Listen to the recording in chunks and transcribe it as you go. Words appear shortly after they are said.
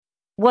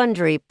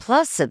Wondery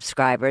Plus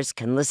subscribers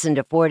can listen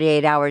to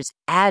 48 Hours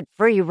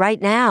ad-free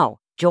right now.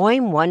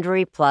 Join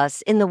Wondery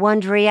Plus in the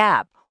Wondery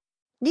app.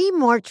 Need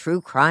more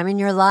true crime in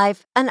your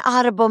life? An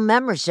Audible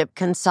membership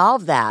can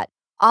solve that.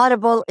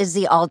 Audible is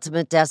the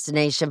ultimate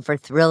destination for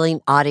thrilling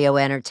audio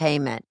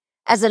entertainment.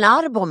 As an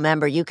Audible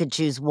member, you can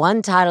choose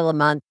one title a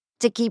month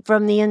to keep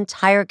from the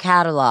entire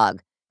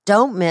catalog.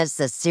 Don't miss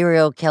The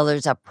Serial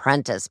Killer's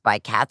Apprentice by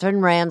Katherine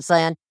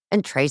Ramsland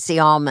and Tracy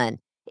Ullman.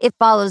 It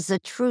follows the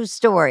true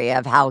story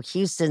of how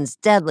Houston's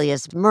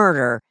deadliest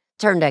murder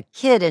turned a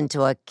kid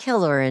into a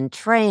killer in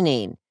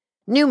training.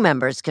 New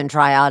members can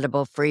try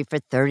Audible free for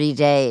 30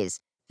 days.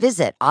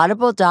 Visit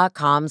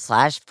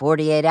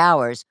audible.com/48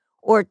 hours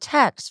or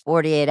text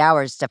 48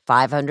 hours to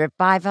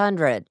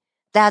 500-500.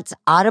 That's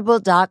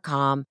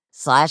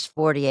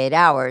audible.com/48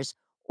 hours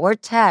or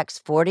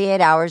text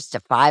 48 hours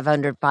to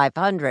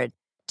 500-500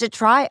 to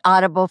try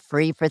Audible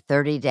free for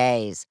 30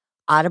 days.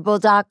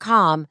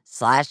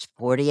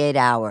 Audible.com/48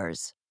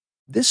 hours.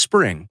 This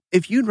spring,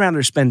 if you'd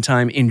rather spend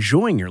time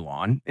enjoying your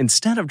lawn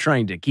instead of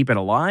trying to keep it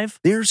alive,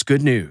 there's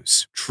good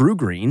news. True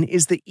Green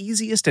is the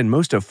easiest and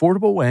most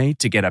affordable way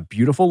to get a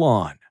beautiful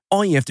lawn.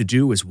 All you have to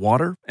do is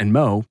water and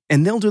mow,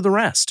 and they'll do the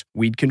rest.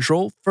 Weed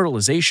control,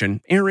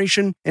 fertilization,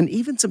 aeration, and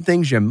even some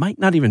things you might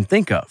not even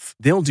think of.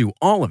 They'll do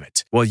all of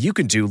it, while you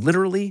can do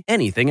literally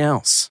anything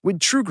else.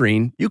 With True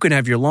Green, you can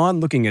have your lawn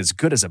looking as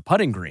good as a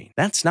putting green.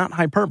 That's not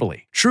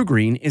hyperbole. True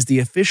Green is the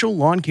official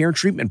lawn care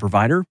treatment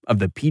provider of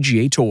the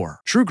PGA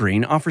Tour. True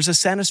Green offers a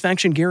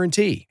satisfaction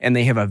guarantee, and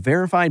they have a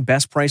verified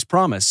best price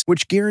promise,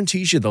 which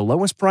guarantees you the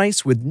lowest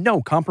price with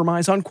no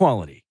compromise on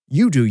quality.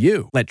 You do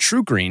you. Let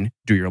True Green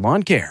do your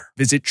lawn care.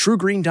 Visit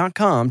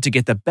TrueGreen.com to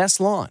get the best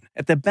lawn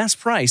at the best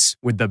price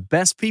with the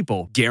best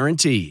people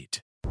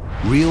guaranteed.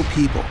 Real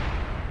people,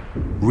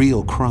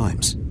 real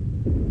crimes,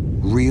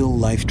 real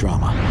life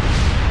drama.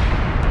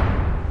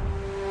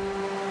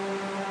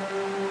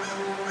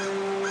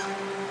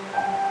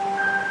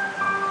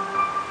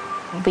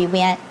 We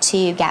went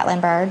to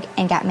Gatlinburg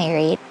and got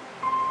married.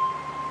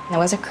 There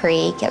was a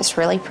creek. It was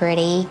really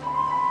pretty,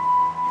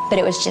 but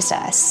it was just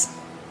us.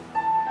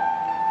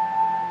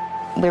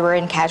 We were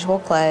in casual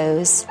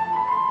clothes.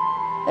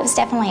 It was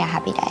definitely a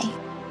happy day.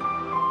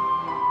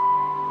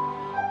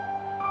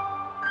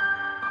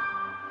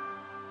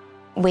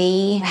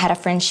 We had a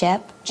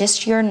friendship,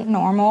 just your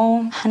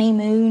normal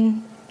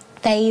honeymoon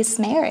phase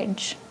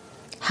marriage.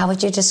 How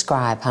would you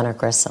describe Hunter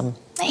Grissom?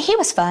 He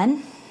was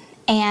fun,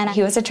 and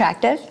he was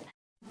attractive.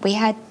 We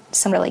had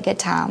some really good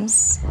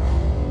times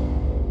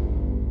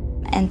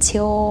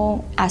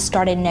until I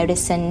started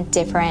noticing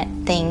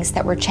different things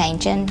that were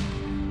changing.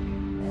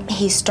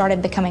 He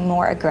started becoming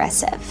more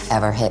aggressive.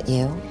 Ever hit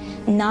you?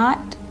 Not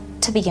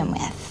to begin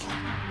with.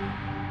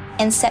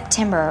 In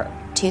September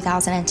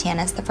 2010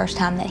 is the first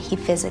time that he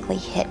physically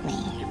hit me.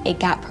 It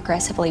got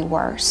progressively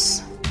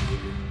worse.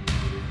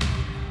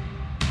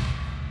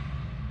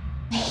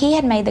 He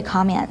had made the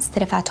comments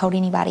that if I told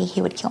anybody,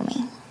 he would kill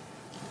me.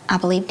 I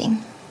believed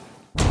him.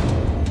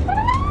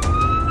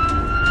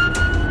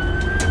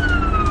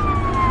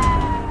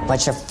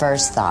 What's your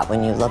first thought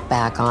when you look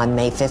back on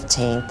May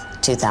 15th,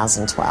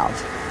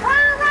 2012?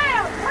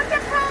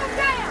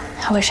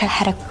 I wish I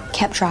had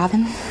kept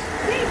driving.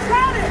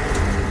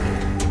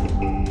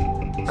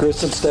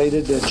 Grissom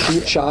stated that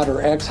she shot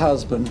her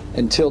ex-husband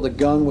until the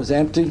gun was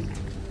empty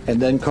and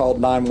then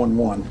called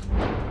 911.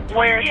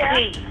 Where is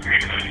he?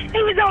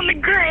 He was on the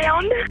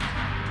ground.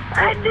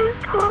 I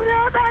just pulled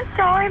up. I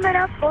saw him and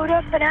I pulled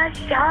up and I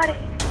shot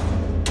him.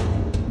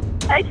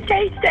 I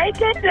chased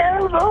taking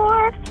no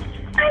more.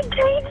 I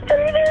chased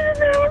through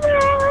no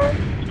more.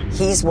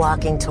 He's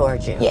walking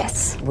towards you.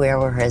 Yes. Where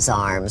were his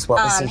arms?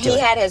 What was he doing?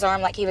 He had his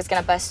arm like he was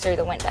going to bust through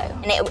the window.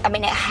 And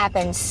it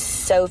happened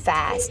so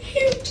fast. He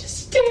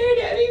just stared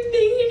at me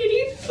thinking that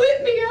he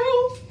flipped me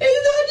off. And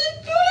I just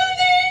put him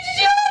there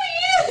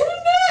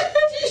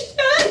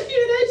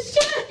and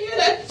shot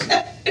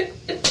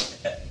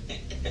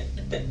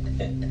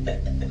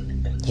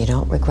him. You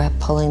don't regret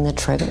pulling the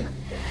trigger?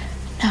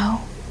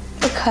 No,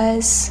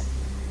 because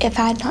if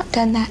I had not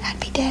done that, I'd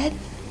be dead.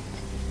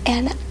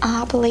 And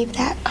I believe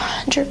that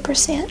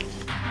 100%.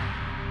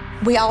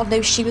 We all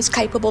knew she was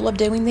capable of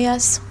doing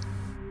this.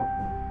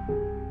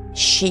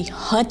 She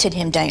hunted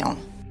him down.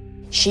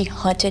 She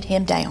hunted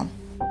him down.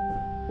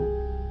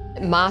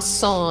 My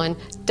son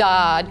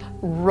died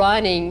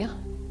running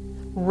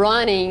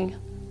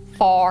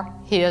for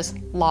his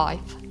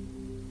life.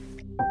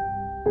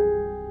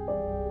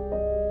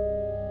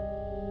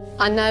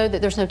 I know that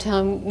there's no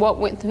telling what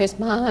went through his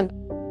mind.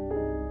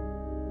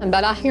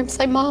 But I hear him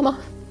say, Mama.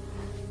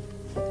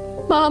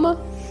 Mama.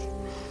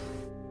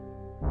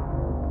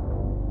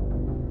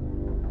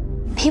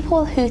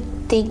 People who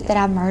think that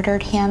I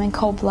murdered him in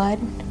cold blood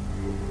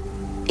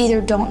either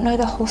don't know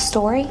the whole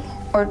story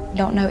or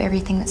don't know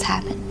everything that's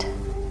happened.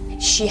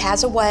 She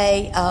has a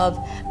way of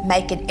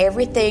making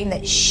everything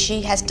that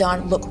she has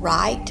done look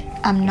right.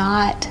 I'm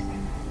not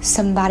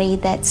somebody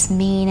that's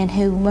mean and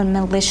who would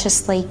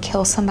maliciously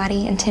kill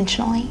somebody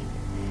intentionally.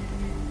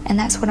 And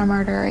that's what a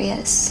murderer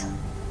is.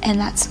 And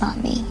that's not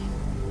me.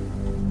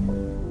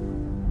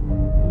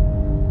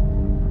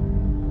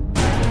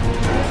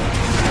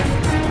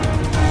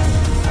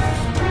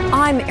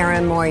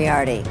 Erin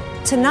Moriarty.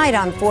 Tonight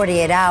on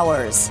 48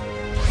 Hours.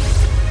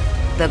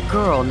 The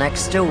Girl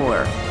Next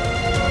Door.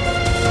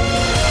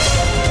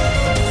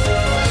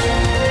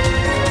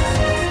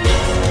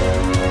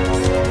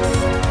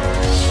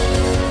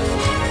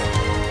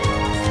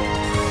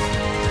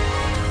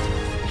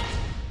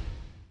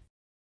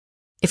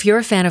 If you're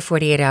a fan of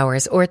 48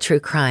 Hours or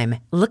true crime,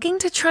 looking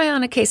to try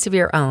on a case of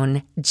your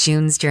own,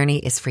 June's Journey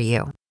is for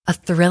you. A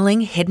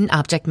thrilling hidden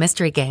object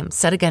mystery game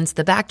set against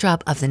the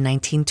backdrop of the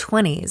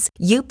 1920s.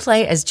 You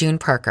play as June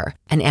Parker,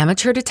 an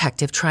amateur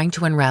detective trying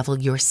to unravel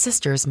your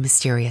sister's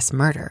mysterious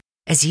murder.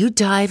 As you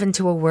dive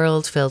into a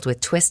world filled with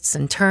twists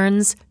and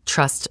turns,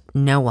 trust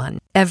no one.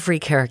 Every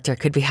character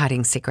could be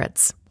hiding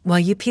secrets. While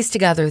you piece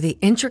together the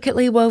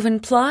intricately woven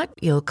plot,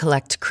 you'll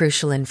collect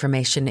crucial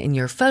information in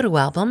your photo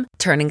album,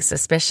 turning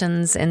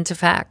suspicions into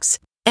facts.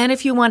 And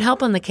if you want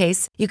help on the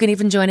case, you can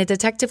even join a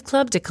detective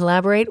club to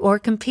collaborate or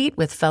compete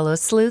with fellow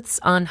sleuths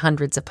on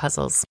hundreds of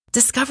puzzles.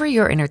 Discover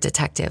your inner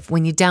detective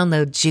when you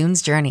download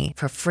June's Journey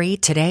for free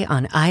today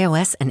on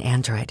iOS and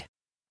Android.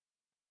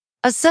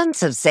 A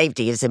sense of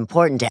safety is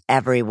important to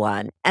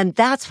everyone, and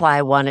that's why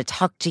I want to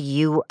talk to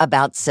you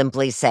about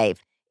Simply Safe.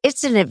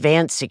 It's an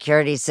advanced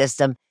security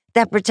system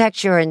that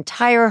protects your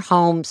entire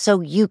home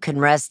so you can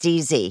rest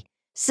easy.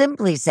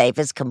 Simply Safe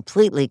is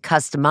completely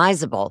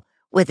customizable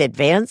with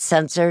advanced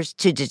sensors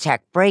to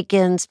detect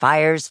break-ins,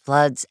 fires,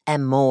 floods,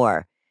 and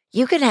more.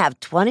 You can have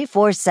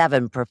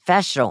 24/7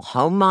 professional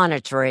home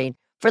monitoring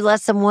for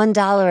less than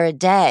 $1 a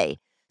day.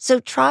 So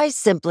try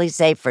Simply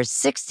Safe for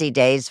 60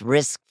 days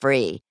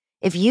risk-free.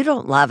 If you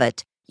don't love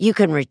it, you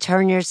can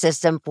return your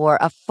system for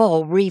a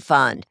full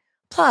refund.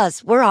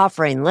 Plus, we're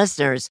offering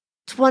listeners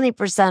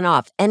 20%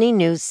 off any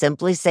new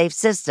Simply Safe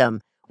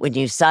system when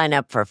you sign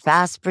up for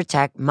Fast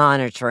Protect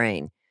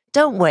monitoring.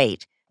 Don't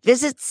wait.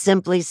 Visit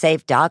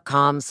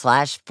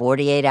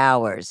simplysafe.com/48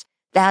 hours.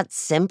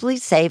 That's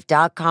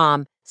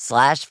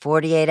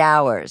simplysafe.com/48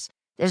 hours.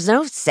 There's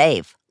no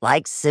safe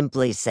like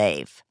Simply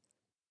Safe.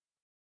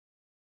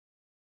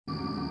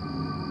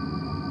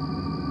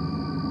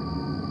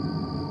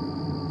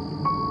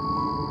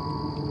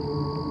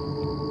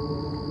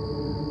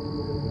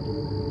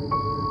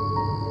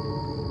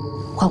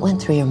 What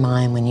went through your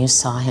mind when you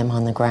saw him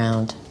on the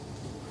ground?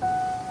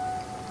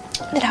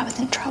 That I was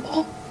in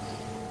trouble.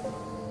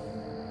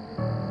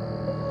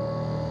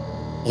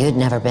 You'd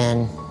never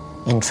been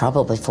in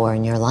trouble before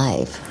in your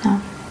life. No.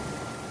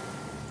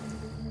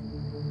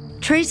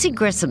 Tracy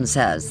Grissom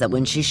says that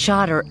when she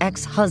shot her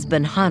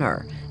ex-husband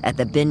Hunter at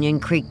the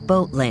Binion Creek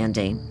boat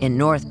landing in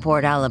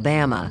Northport,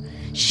 Alabama,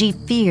 she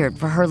feared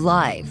for her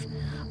life.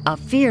 A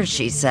fear,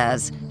 she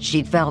says,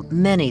 she'd felt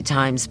many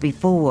times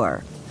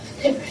before.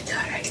 I never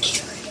thought I'd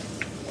kill him.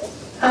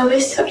 I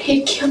always thought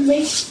he'd kill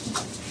me.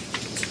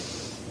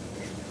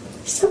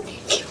 Somebody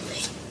kill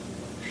me.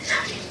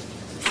 Without him.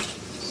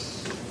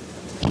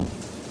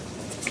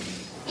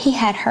 He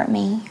had hurt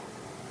me.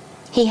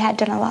 He had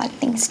done a lot of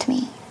things to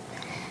me.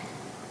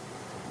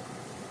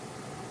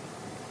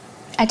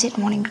 I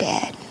didn't want him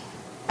dead.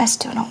 I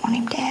still don't want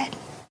him dead.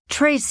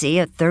 Tracy,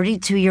 a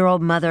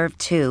 32-year-old mother of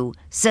two,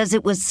 says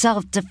it was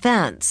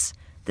self-defense.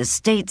 The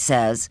state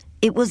says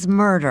it was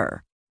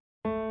murder.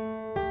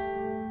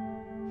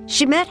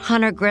 She met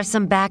Hunter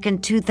Grissom back in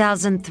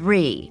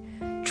 2003.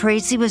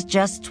 Tracy was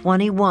just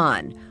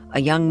 21,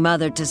 a young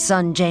mother to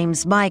son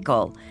James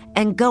Michael,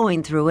 and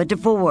going through a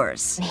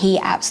divorce. He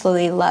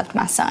absolutely loved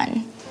my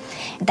son.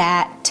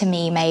 That, to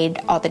me,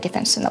 made all the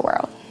difference in the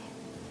world.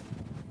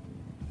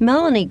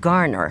 Melanie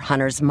Garner,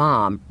 Hunter's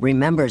mom,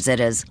 remembers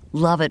it as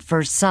love at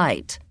first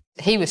sight.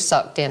 He was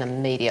sucked in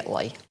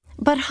immediately.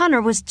 But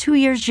Hunter was 2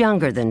 years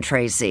younger than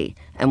Tracy,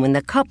 and when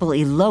the couple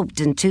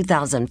eloped in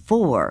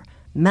 2004,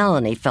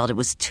 Melanie felt it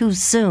was too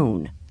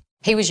soon.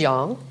 He was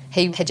young.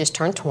 He had just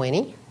turned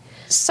 20.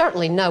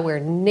 Certainly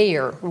nowhere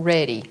near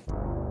ready.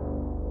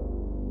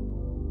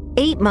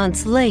 8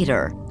 months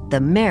later, the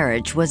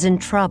marriage was in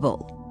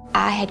trouble.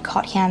 I had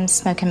caught him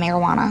smoking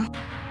marijuana.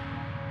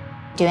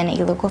 Doing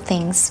illegal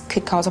things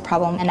could cause a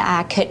problem, and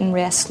I couldn't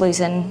risk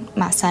losing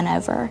my son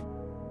over.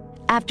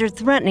 After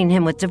threatening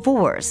him with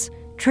divorce,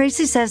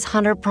 Tracy says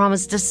Hunter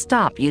promised to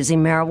stop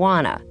using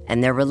marijuana,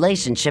 and their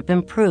relationship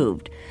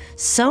improved.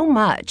 So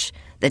much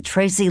that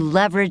Tracy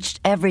leveraged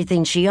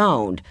everything she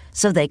owned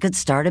so they could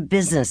start a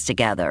business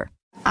together.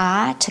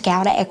 I took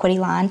out an equity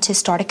line to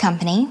start a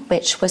company,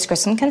 which was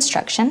Grissom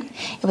Construction.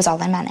 It was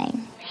all in my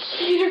name.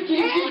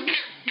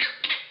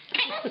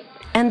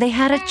 And they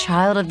had a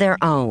child of their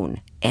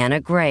own,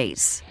 Anna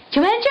Grace.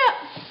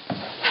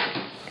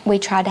 We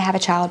tried to have a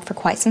child for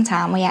quite some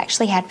time. We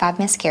actually had 5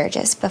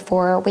 miscarriages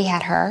before we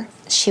had her.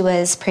 She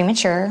was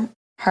premature.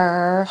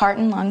 Her heart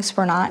and lungs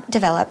were not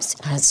developed.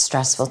 It was a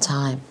stressful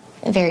time.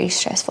 A very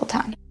stressful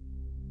time.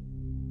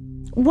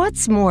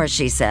 What's more,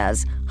 she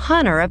says,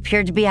 Hunter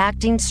appeared to be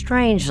acting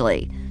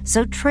strangely.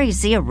 So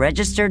Tracy, a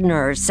registered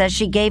nurse, says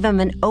she gave him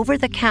an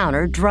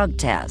over-the-counter drug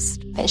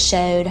test. It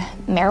showed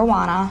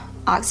marijuana,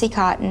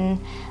 Oxycontin,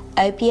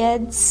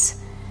 opiates,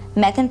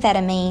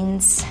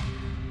 methamphetamines.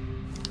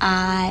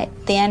 I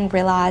then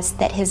realized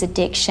that his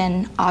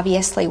addiction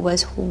obviously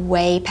was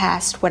way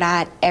past what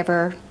I'd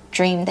ever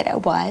dreamed that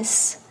it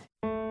was.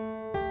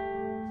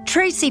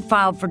 Tracy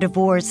filed for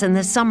divorce in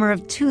the summer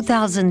of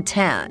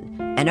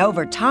 2010, and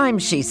over time,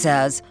 she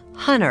says,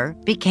 Hunter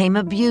became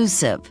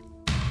abusive.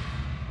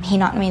 He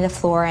knocked me to the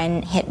floor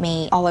and hit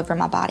me all over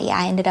my body.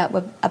 I ended up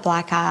with a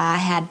black eye, I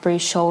had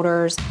bruised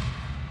shoulders.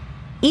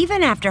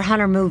 Even after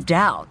Hunter moved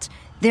out,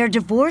 their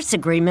divorce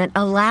agreement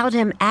allowed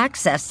him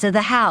access to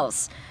the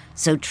house.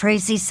 So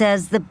Tracy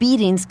says the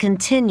beatings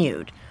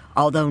continued,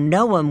 although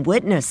no one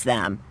witnessed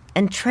them,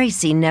 and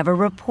Tracy never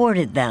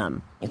reported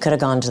them. You could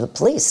have gone to the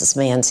police. This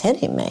man's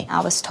hitting me.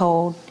 I was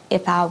told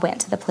if I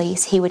went to the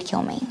police, he would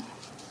kill me.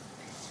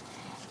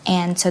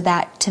 And so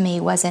that, to me,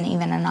 wasn't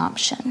even an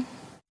option.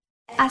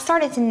 I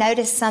started to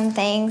notice some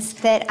things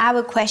that I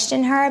would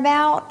question her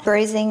about,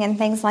 bruising and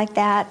things like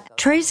that.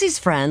 Tracy's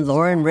friend,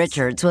 Lauren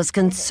Richards, was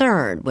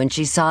concerned when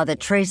she saw that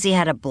Tracy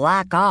had a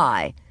black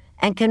eye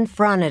and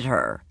confronted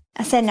her.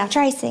 I said, now,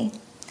 Tracy,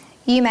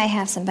 you may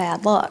have some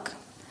bad luck,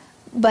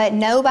 but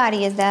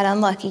nobody is that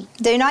unlucky.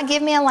 Do not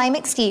give me a lame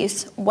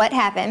excuse. What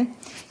happened?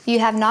 You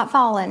have not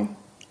fallen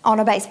on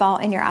a baseball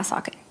in your eye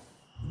socket.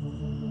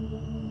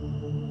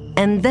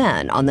 And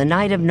then, on the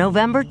night of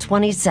November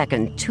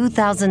 22nd,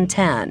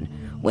 2010,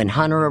 when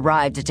Hunter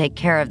arrived to take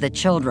care of the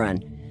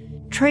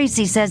children,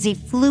 Tracy says he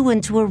flew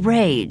into a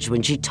rage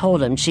when she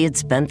told him she had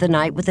spent the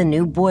night with a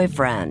new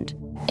boyfriend.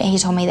 He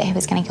told me that he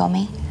was going to kill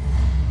me.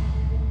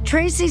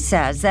 Tracy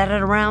says that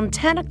at around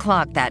 10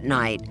 o'clock that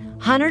night,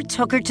 Hunter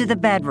took her to the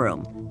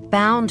bedroom,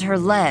 bound her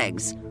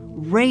legs,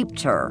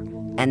 raped her,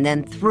 and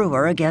then threw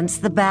her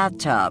against the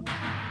bathtub.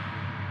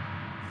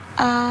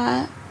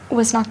 I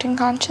was knocked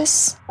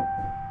unconscious.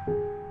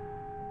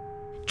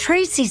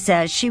 Tracy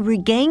says she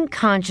regained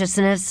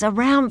consciousness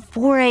around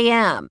 4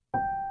 a.m.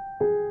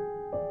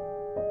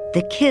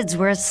 The kids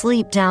were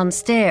asleep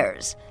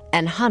downstairs,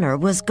 and Hunter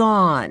was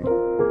gone.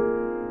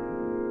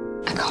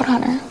 I called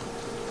Hunter.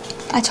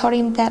 I told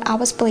him that I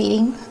was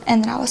bleeding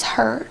and that I was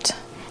hurt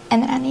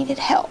and that I needed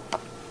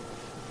help.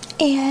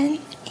 And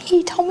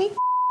he told me,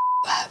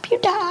 I hope you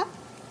die.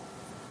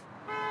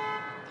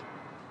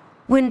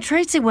 When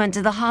Tracy went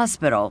to the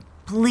hospital,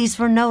 police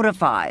were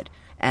notified,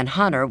 and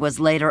Hunter was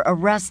later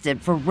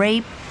arrested for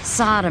rape,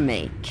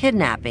 sodomy,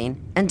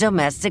 kidnapping, and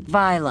domestic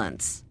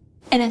violence.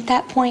 And at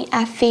that point,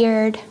 I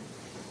feared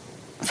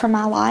for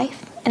my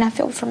life, and I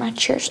feared for my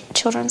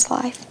children's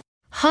life.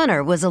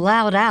 Hunter was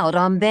allowed out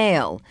on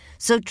bail,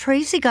 so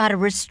Tracy got a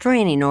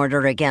restraining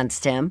order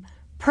against him,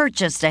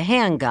 purchased a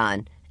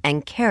handgun,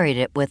 and carried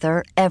it with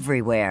her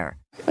everywhere.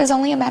 It was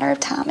only a matter of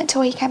time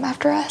until he came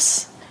after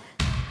us.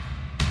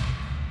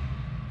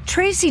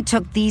 Tracy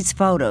took these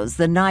photos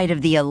the night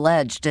of the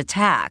alleged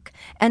attack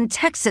and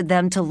texted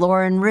them to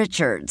Lauren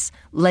Richards.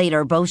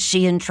 Later, both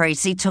she and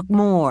Tracy took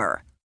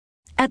more.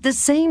 At the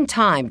same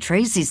time,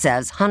 Tracy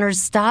says Hunter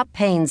stopped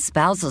paying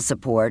spousal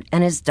support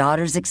and his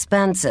daughter's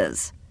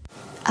expenses.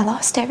 I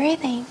lost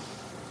everything,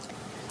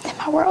 and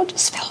my world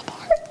just fell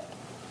apart.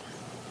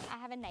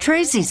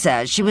 Tracy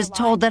says she was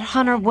told that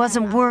Hunter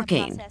wasn't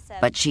working,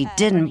 but she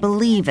didn't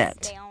believe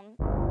it.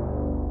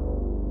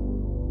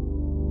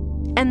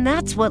 And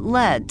that's what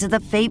led to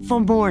the fateful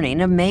morning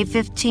of May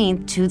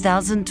 15,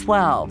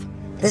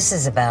 2012. This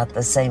is about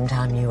the same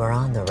time you were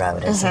on the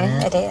road, isn't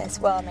it? It is.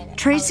 Well,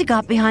 Tracy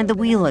got behind the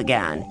wheel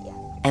again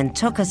and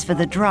took us for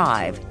the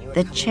drive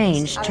that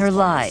changed her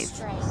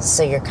life.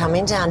 So you're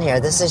coming down here.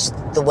 This is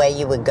the way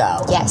you would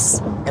go. Yes.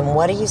 And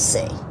what do you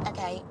see?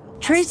 Okay.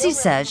 Tracy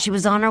says she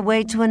was on her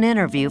way to an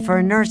interview for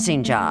a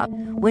nursing job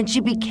when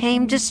she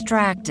became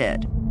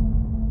distracted.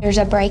 There's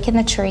a break in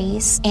the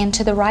trees, and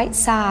to the right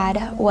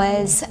side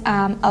was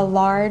a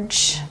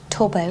large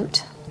tool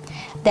boat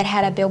that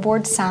had a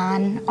billboard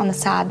sign on the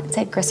side that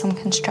said Grissom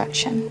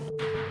Construction.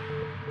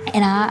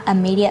 And I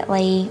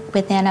immediately,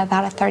 within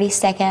about a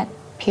 30-second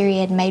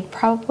period, made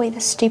probably the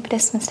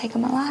stupidest mistake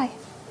of my life.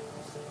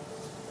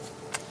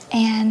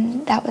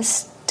 And that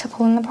was to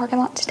pull in the parking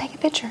lot to take a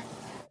picture.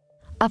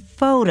 A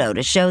photo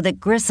to show that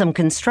Grissom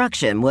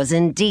Construction was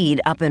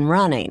indeed up and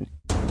running.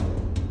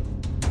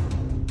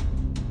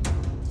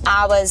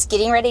 I was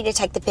getting ready to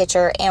take the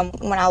picture, and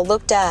when I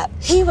looked up,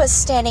 he was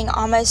standing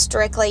almost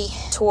directly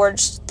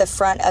towards the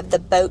front of the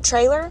boat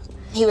trailer.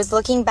 He was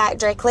looking back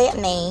directly at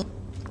me.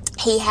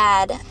 He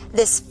had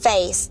this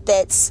face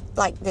that's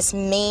like this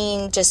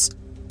mean, just,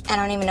 I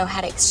don't even know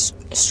how to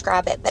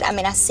describe it, but I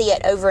mean, I see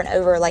it over and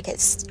over like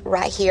it's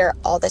right here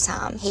all the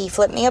time. He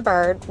flipped me a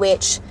bird,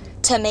 which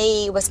to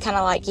me was kind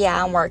of like,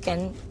 yeah, I'm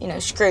working,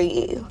 screw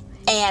you.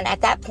 And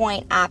at that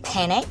point, I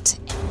panicked.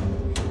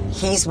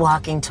 He's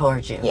walking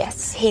towards you.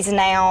 Yes. He's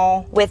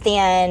now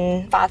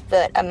within 5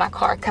 foot of my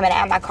car, coming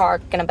out of my car,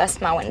 gonna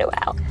bust my window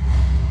out.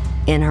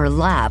 In her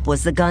lap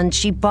was the gun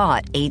she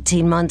bought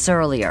 18 months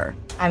earlier.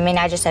 I mean,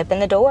 I just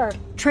opened the door.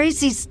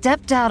 Tracy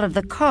stepped out of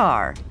the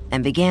car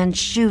and began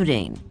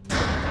shooting.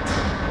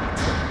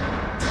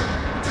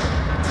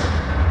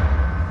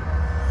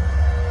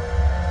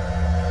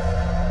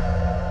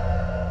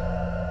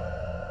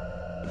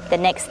 The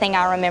next thing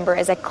I remember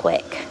is a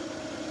click.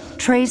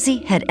 Tracy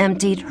had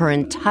emptied her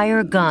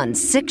entire gun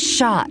 6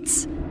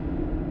 shots.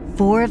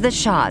 4 of the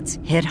shots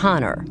hit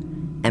Hunter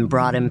and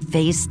brought him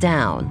face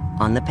down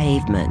on the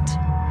pavement.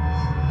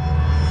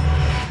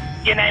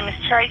 Your name is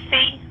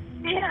Tracy?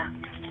 Yeah.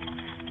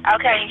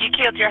 Okay, you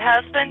killed your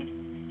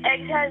husband?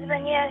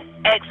 Ex-husband, yes.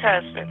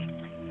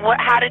 Ex-husband.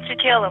 How did you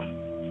kill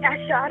him? I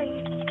shot him.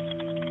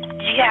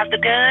 You have the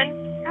gun?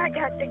 I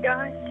got the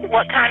gun.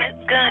 What kind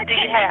of gun do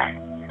you have?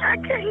 I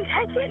couldn't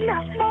take it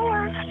no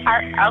more.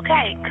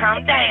 Okay,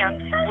 calm down.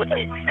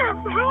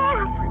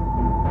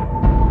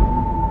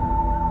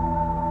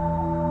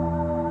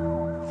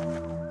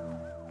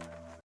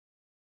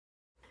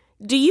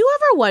 Do you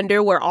ever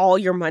wonder where all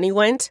your money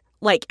went?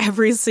 Like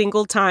every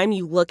single time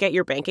you look at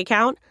your bank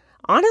account?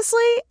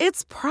 Honestly,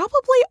 it's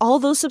probably all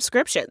those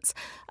subscriptions.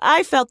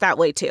 I felt that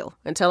way too,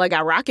 until I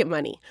got Rocket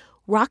Money.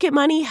 Rocket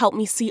Money helped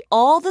me see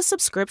all the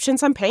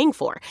subscriptions I'm paying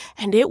for,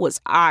 and it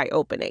was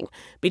eye-opening.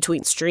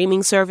 Between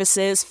streaming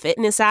services,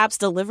 fitness apps,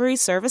 delivery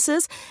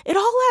services, it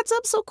all adds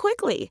up so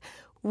quickly.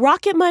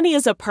 Rocket Money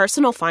is a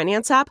personal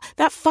finance app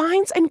that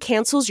finds and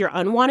cancels your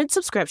unwanted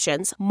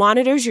subscriptions,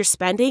 monitors your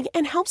spending,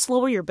 and helps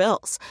lower your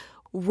bills.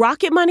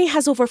 Rocket Money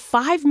has over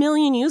 5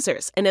 million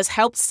users and has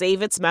helped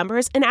save its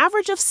members an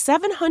average of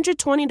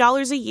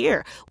 $720 a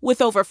year,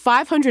 with over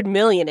 500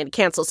 million in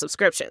canceled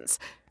subscriptions.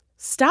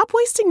 Stop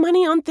wasting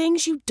money on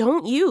things you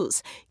don't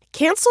use.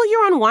 Cancel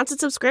your unwanted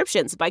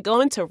subscriptions by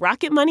going to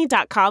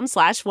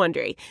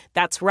rocketmoney.com/Wondery.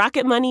 That's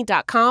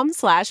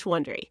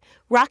rocketmoney.com/Wondery.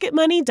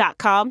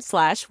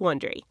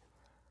 rocketmoney.com/Wondery.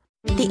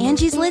 The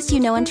Angie's List you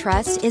know and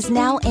trust is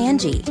now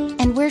Angie,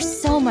 and we're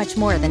so much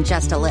more than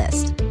just a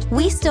list.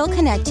 We still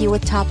connect you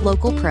with top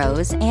local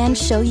pros and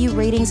show you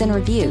ratings and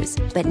reviews,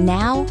 but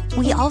now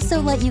we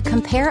also let you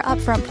compare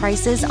upfront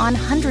prices on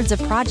hundreds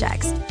of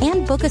projects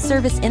and book a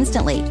service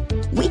instantly.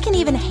 We can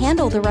even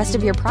handle the rest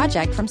of your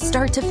project from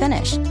start to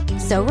finish.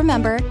 So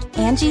remember,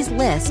 Angie's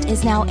List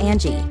is now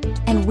Angie,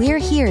 and we're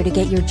here to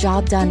get your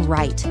job done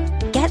right.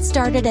 Get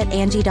started at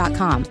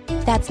Angie.com.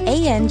 That's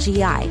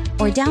ANGI,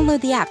 or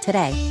download the app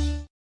today.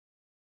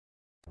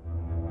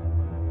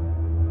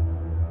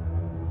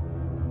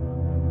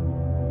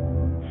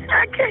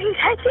 I couldn't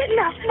take it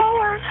no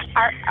more.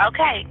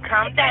 Okay,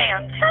 calm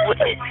down.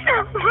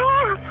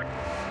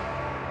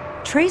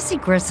 Tracy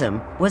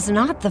Grissom was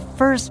not the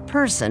first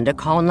person to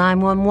call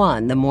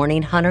 911 the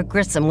morning Hunter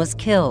Grissom was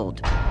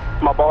killed.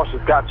 My boss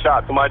just got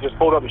shot. Somebody just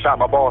pulled up and shot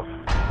my boss.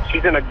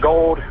 She's in a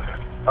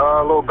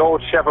little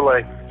gold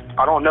Chevrolet.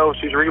 I don't know if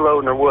she's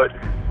reloading or what.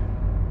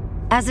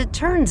 As it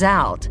turns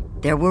out,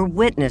 there were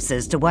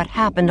witnesses to what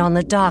happened on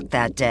the dock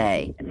that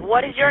day.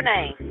 What is your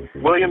name?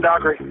 William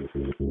Dockery.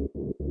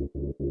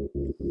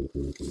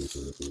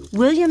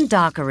 William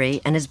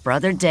Dockery and his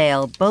brother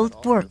Dale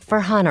both worked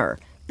for Hunter,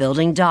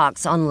 building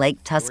docks on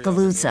Lake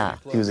Tuscaloosa.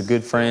 He was a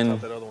good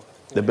friend,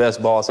 the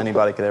best boss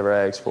anybody could ever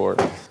ask for.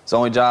 It's the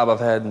only job I've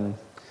had in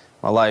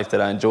my life that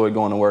I enjoyed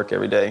going to work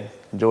every day,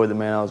 enjoyed the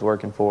man I was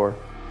working for.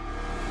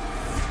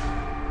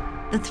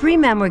 The 3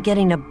 men were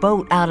getting a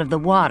boat out of the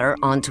water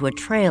onto a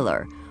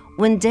trailer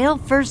when Dale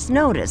first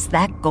noticed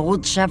that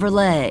gold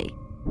Chevrolet,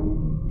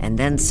 and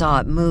then saw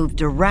it move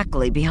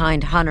directly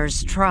behind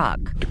Hunter's truck.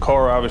 The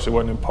car obviously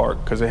wasn't in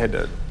park because they had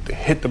to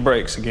hit the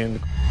brakes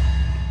again.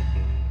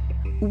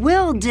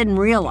 Will didn't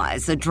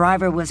realize the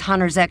driver was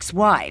Hunter's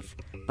ex-wife,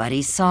 but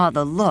he saw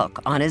the look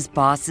on his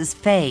boss's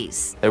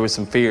face. There was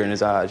some fear in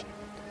his eyes.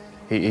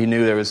 He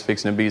knew there was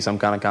fixing to be some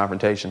kind of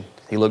confrontation.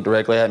 He looked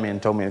directly at me and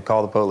told me to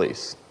call the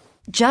police.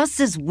 Just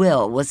as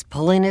Will was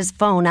pulling his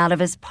phone out of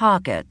his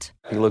pocket,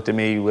 he looked at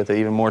me with an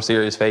even more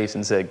serious face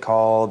and said,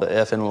 "Call the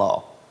effing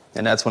law."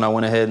 And that's when I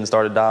went ahead and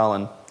started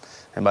dialing.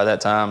 And by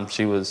that time,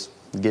 she was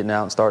getting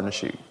out and starting to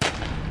shoot.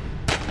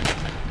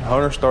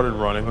 Hunter started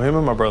running. Him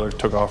and my brother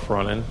took off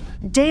running.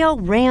 Dale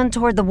ran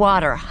toward the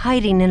water,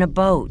 hiding in a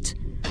boat.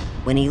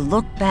 When he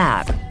looked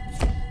back,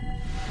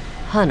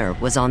 Hunter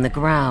was on the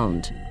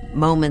ground.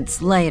 Moments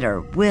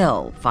later,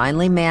 Will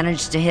finally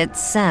managed to hit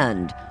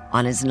send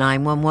on his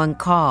 911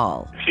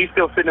 call. She's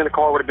still sitting in the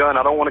car with a gun.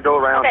 I don't want to go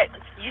around. Okay,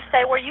 you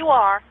stay where you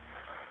are,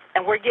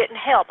 and we're getting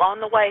help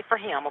on the way for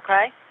him,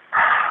 okay?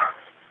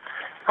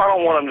 I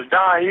don't want him to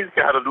die. He's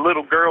got a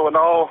little girl and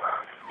all.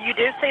 You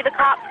do see the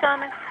cops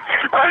coming?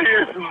 I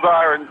hear some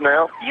sirens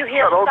now. You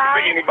hear I don't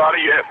sirens? see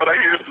anybody yet, but I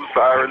hear some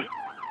sirens.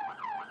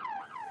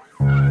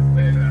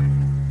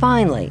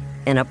 Finally,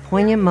 in a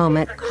poignant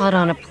moment caught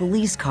on a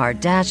police car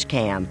dash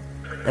cam,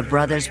 the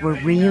brothers were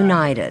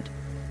reunited,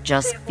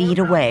 just feet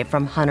away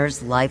from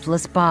Hunter's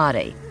lifeless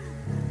body.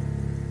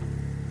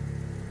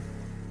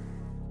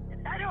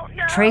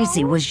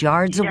 Tracy was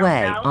yards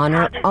away on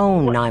her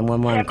own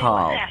 911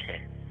 call.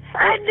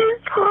 I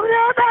just pulled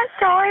up. I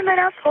saw him and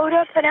I pulled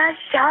up and I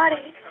shot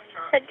him.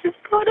 I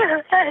just pulled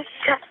up and I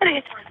shot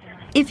him.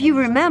 If you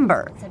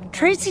remember,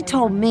 Tracy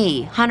told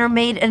me Hunter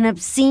made an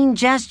obscene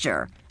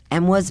gesture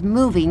and was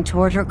moving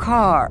toward her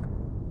car.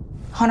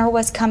 Hunter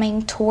was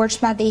coming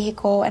towards my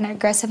vehicle in an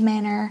aggressive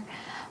manner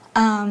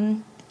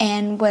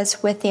and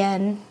was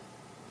within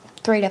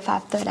 3 to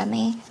 5 foot of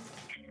me.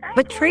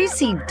 But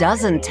Tracy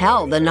doesn't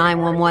tell the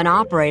 911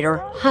 operator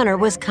Hunter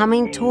was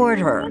coming toward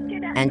her,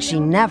 and she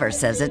never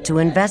says it to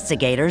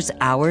investigators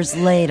hours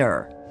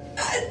later.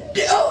 I don't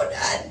know what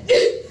happened.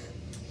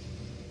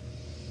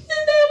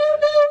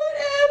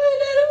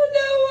 I don't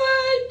know why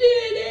I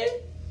did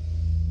it.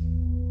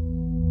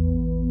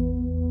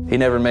 He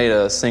never made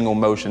a single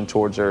motion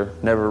towards her,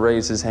 never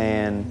raised his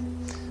hand,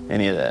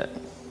 any of that.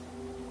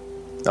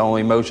 The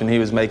only motion he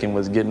was making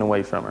was getting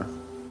away from her.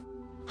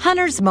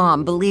 Hunter's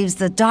mom believes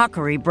the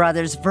Dockery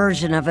brothers'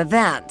 version of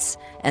events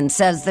and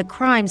says the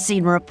crime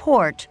scene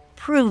report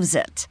proves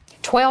it.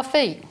 12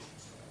 feet.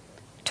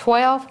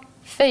 12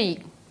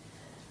 feet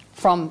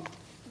from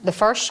the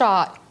first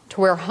shot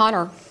to where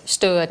Hunter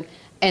stood,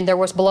 and there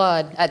was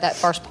blood at that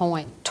first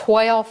point.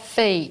 12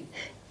 feet.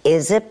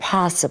 Is it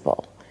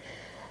possible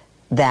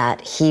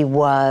that he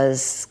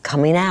was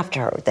coming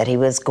after her, that he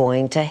was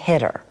going to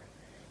hit her?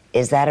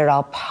 Is that at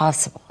all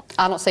possible?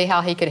 I don't see how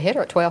he could hit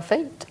her at 12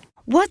 feet.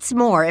 What's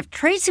more, if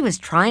Tracy was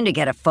trying to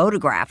get a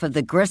photograph of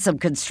the Grissom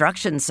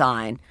construction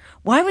sign,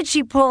 why would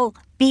she pull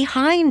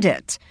behind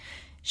it?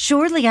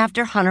 Shortly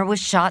after Hunter was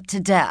shot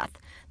to death,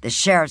 the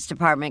sheriff's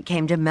department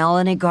came to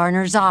Melanie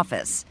Garner's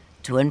office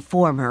to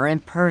inform her in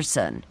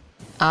person.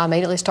 I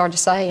immediately started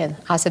saying,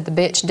 I said, the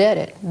bitch did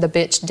it, the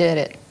bitch did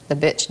it, the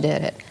bitch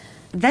did it.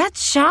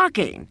 That's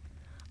shocking.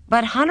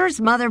 But Hunter's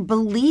mother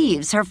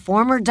believes her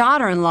former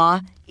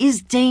daughter-in-law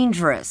is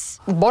dangerous.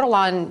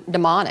 Borderline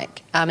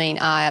demonic. I mean,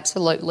 I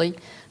absolutely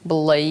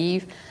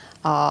believe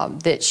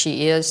that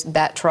she is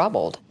that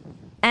troubled.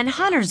 And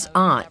Hunter's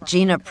aunt,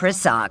 Gina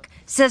Prissock,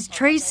 says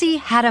Tracy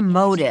had a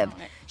motive.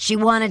 She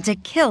wanted to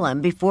kill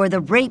him before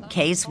the rape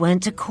case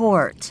went to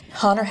court.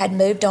 Hunter had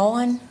moved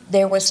on.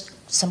 There was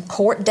some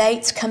court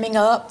dates coming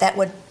up that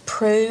would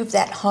prove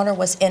that Hunter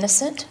was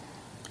innocent.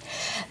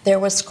 There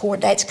was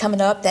court dates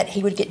coming up that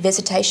he would get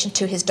visitation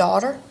to his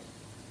daughter.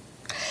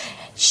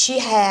 She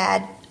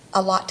had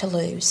a lot to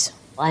lose.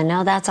 I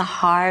know that's a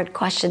hard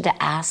question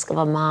to ask of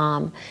a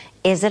mom.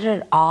 Is it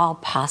at all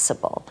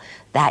possible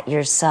that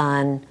your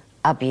son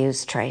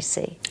abused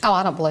Tracy? Oh,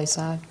 I don't believe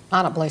so.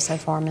 I don't believe so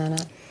for a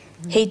minute.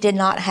 He did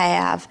not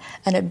have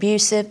an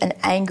abusive and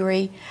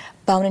angry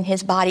bone in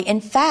his body.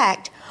 In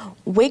fact,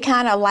 we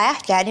kind of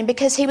laughed at him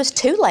because he was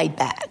too laid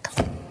back.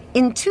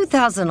 In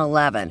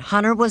 2011,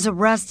 Hunter was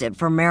arrested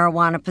for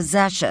marijuana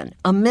possession,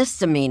 a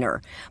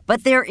misdemeanor,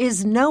 but there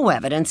is no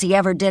evidence he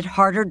ever did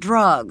harder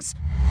drugs.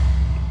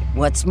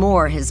 What's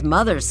more, his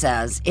mother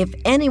says if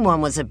anyone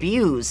was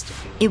abused,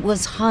 it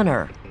was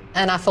Hunter.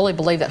 And I fully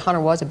believe that Hunter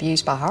was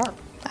abused by her.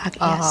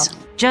 Yes.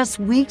 Just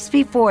weeks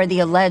before the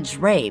alleged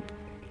rape,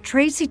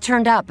 Tracy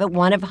turned up at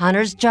one of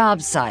Hunter's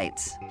job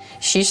sites.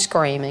 She's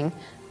screaming,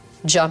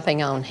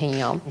 jumping on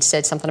him,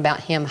 said something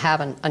about him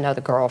having another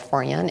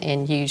girlfriend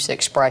and used the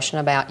expression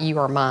about, you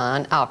are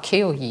mine, I'll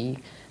kill you,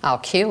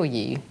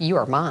 you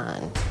are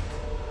mine.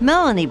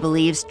 Melanie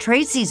believes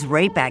Tracy's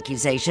rape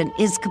accusation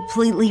is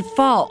completely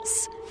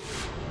false.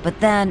 But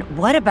then,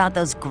 what about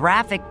those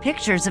graphic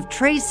pictures of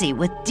Tracy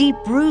with deep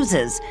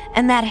bruises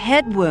and that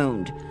head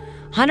wound?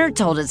 Hunter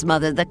told his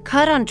mother the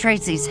cut on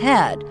Tracy's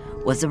head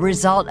was the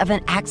result of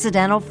an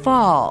accidental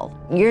fall.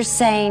 You're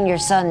saying your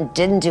son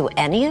didn't do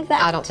any of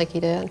that? I don't think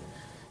he did.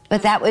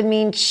 But that would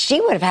mean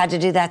she would have had to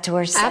do that to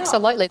herself.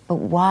 Absolutely. But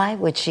why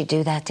would she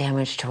do that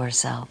damage to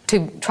herself?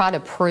 To try to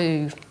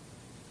prove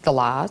the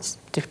lies,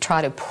 to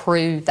try to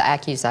prove the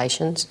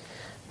accusations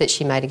that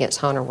she made against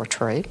Hunter were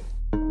true.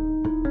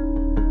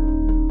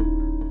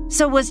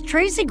 So was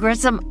Tracy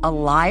Grissom a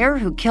liar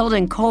who killed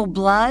in cold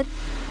blood?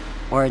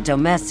 Or a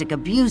domestic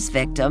abuse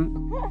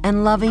victim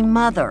and loving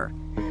mother?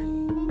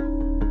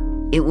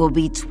 It will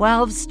be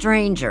 12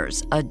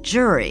 strangers, a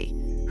jury,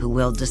 who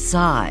will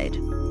decide.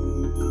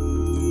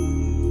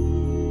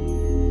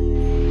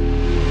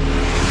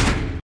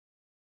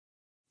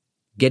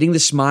 Getting the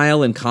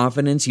smile and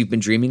confidence you've been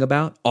dreaming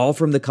about, all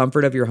from the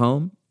comfort of your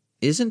home,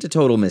 isn't a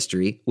total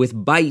mystery with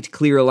Byte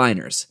clear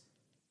aligners.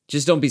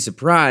 Just don't be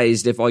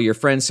surprised if all your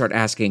friends start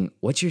asking,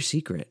 what's your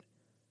secret?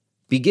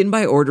 Begin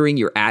by ordering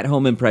your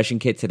at-home impression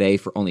kit today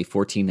for only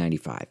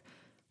 $14.95.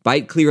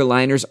 Byte clear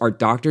aligners are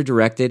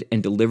doctor-directed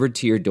and delivered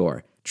to your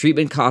door.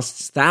 Treatment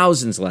costs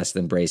thousands less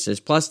than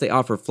braces, plus they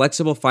offer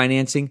flexible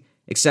financing,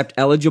 accept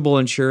eligible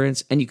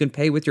insurance, and you can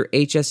pay with your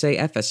HSA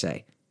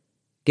FSA.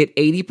 Get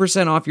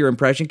 80% off your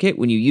impression kit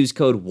when you use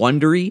code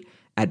WONDERY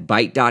at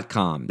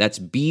Byte.com. That's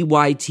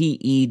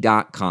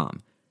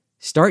BYTE.com.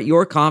 Start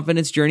your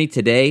confidence journey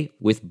today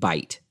with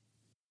Byte.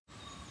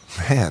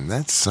 Man,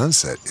 that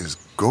sunset is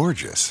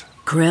gorgeous.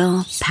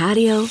 Grill,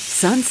 patio,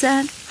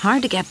 sunset.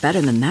 Hard to get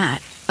better than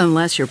that.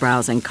 Unless you're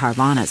browsing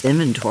Carvana's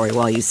inventory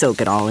while you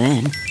soak it all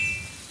in.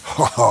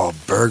 Oh,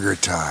 burger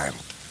time.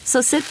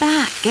 So sit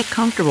back, get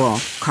comfortable.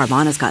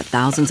 Carvana's got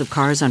thousands of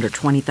cars under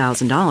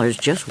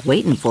 $20,000 just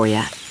waiting for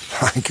you.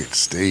 I could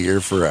stay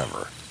here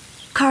forever.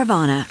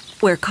 Carvana,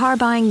 where car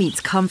buying meets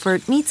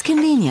comfort meets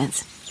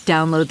convenience.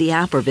 Download the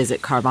app or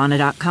visit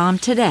Carvana.com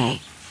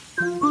today.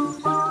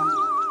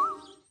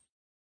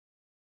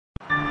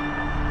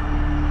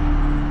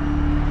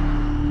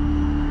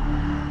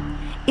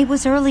 It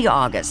was early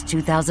August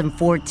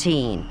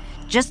 2014,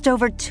 just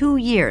over 2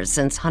 years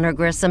since Hunter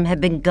Grissom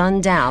had been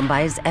gunned down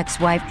by his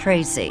ex-wife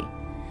Tracy.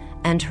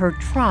 And her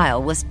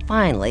trial was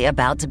finally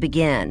about to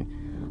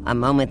begin, a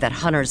moment that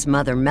Hunter's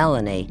mother,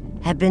 Melanie,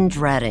 had been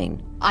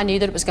dreading. I knew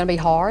that it was going to be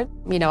hard.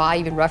 You know, I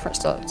even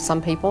referenced to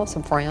some people,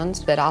 some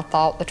friends, that I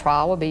thought the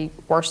trial would be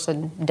worse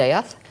than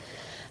death.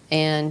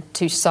 And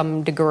to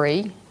some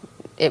degree,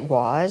 it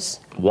was.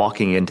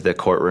 Walking into the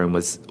courtroom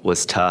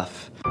was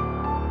tough.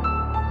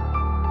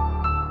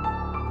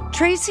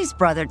 Tracy's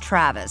brother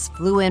Travis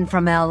flew in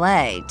from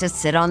L.A. to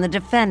sit on the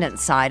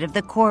defendant's side of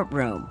the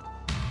courtroom.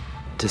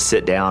 To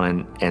sit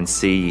down and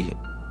see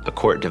a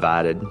court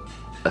divided,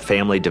 a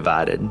family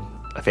divided,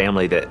 a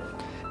family that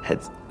had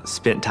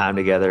spent time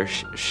together,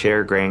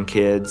 share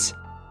grandkids.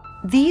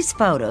 These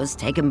photos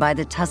taken by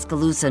the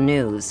Tuscaloosa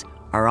News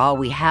are all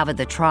we have of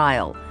the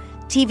trial.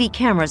 TV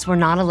cameras were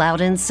not allowed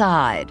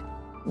inside.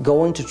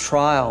 Going to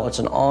trial, it's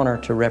an honor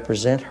to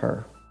represent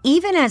her.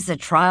 Even as the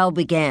trial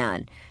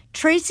began,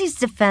 Tracy's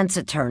defense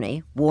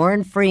attorney,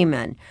 Warren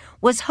Freeman,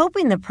 was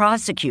hoping the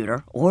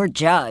prosecutor or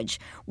judge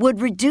would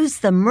reduce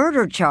the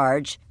murder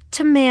charge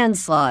to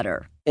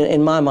manslaughter.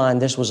 In my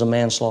mind, this was a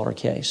manslaughter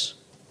case.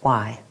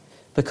 Why?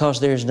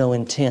 Because there's no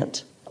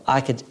intent. I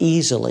could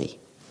easily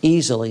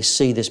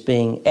see this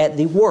being, at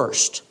the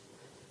worst,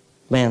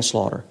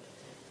 manslaughter.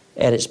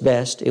 At its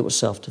best, it was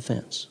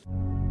self-defense.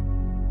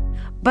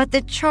 But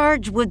the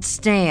charge would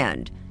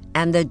stand,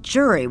 and the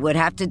jury would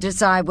have to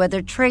decide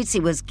whether Tracy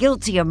was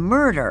guilty of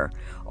murder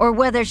or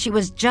whether she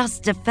was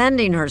just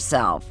defending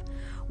herself.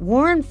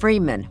 Warren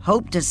Freeman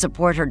hoped to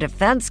support her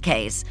defense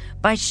case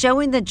by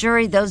showing the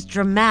jury those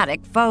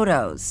dramatic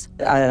photos.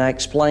 And I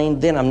explained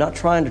then, I'm not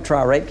trying to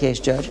try a rape case,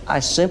 Judge.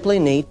 I simply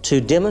need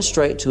to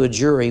demonstrate to a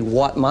jury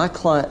what my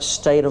client's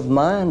state of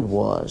mind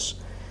was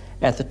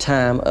at the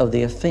time of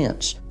the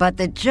offense. But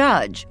the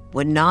judge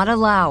would not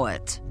allow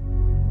it.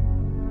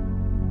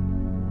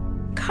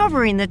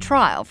 Covering the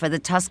trial for the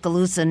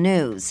Tuscaloosa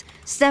News,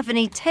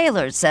 Stephanie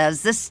Taylor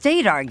says the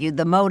state argued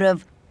the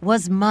motive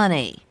was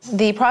money.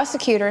 The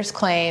prosecutors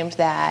claimed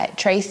that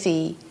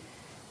Tracy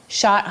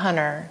shot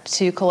Hunter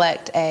to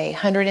collect a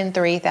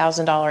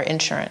 $103,000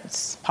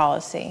 insurance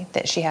policy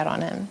that she had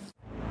on him.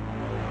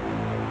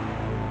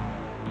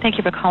 Thank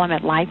you for calling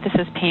MetLife. This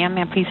is Pam.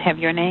 May I please have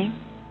your name?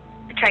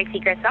 Tracy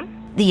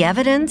Grissom. The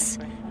evidence?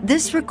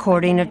 This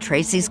recording of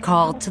Tracy's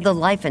call to the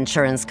life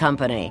insurance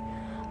company.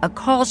 A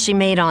call she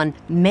made on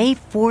May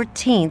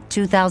 14,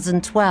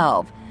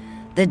 2012,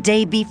 the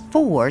day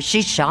before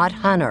she shot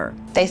Hunter.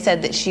 They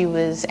said that she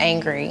was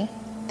angry,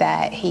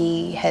 that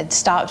he had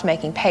stopped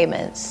making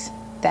payments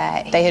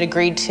that they had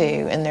agreed to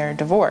in their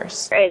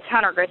divorce. It's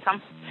Hunter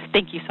Grissom.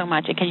 Thank you so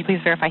much. And can you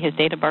please verify his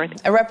date of birth?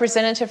 A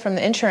representative from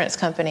the insurance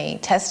company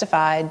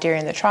testified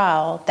during the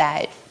trial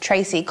that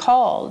Tracy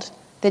called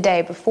the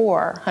day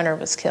before Hunter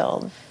was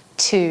killed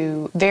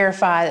to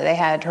verify that they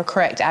had her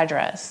correct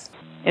address.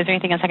 Is there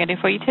anything else I can do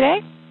for you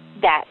today?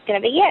 That's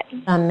going to be it.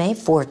 On May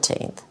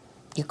 14th,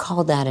 you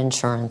called that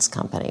insurance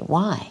company.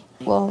 Why?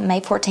 Well, May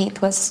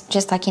 14th was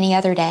just like any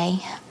other day.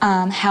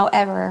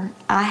 However,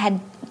 I had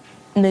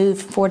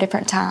moved 4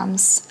 different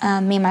times.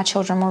 Me and my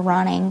children were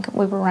running.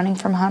 We were running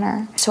from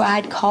Hunter. So I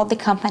had called the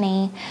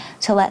company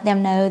to let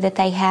them know that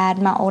they had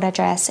my old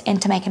address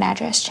and to make an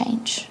address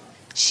change.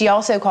 She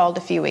also called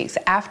a few weeks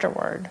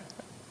afterward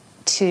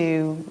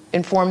to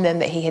inform them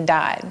that he had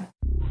died.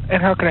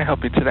 And how can I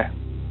help you today?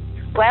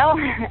 Well,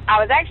 I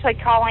was actually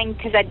calling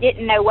because I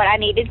didn't know what I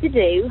needed to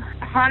do.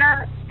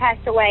 Hunter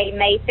passed away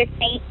May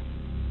 15th,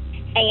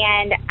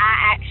 and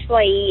I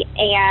actually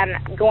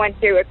am going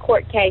through a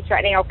court case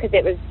right now because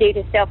it was due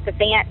to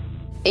self-defense.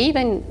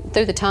 Even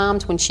through the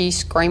times when she's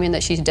screaming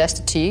that she's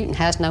destitute and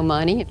has no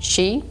money,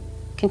 she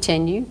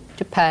continued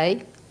to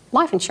pay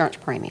life insurance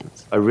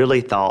premiums. I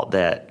really thought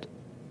that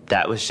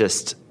was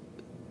just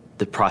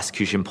the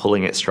prosecution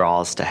pulling at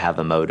straws to have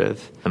a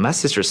motive. And my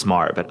sister's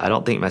smart, but I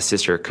don't think my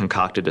sister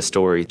concocted a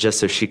story just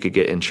so she could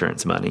get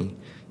insurance money.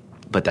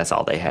 But that's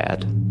all they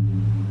had.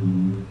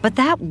 But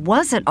that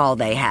wasn't all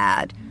they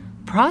had.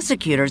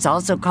 Prosecutors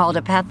also called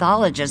a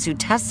pathologist who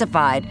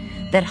testified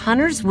that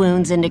Hunter's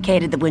wounds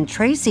indicated that when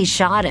Tracy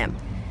shot him,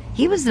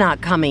 he was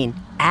not coming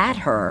at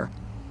her.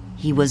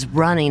 He was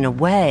running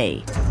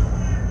away.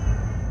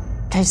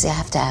 Tracy, I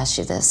have to ask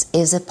you this.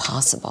 Is it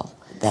possible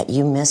that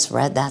you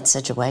misread that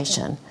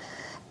situation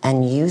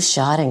and you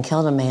shot and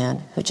killed a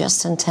man who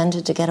just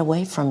intended to get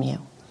away from you?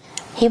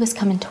 He was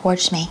coming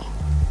towards me.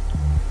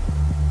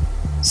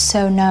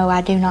 So no,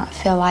 I do not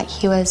feel like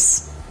he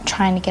was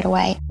trying to get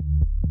away.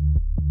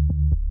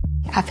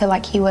 I feel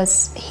like he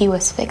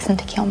was fixing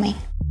to kill me.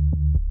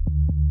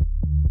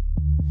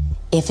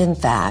 If in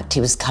fact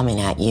he was coming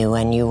at you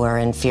and you were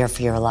in fear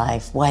for your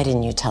life, why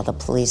didn't you tell the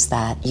police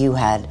that? You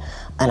had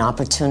an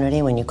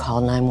opportunity when you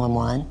called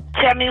 911?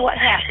 Tell me what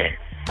happened.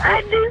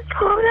 I just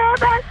pulled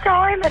up, I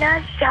saw him, and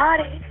I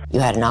shot him. You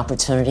had an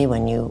opportunity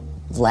when you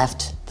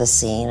left the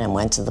scene and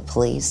went to the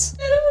police?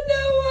 I don't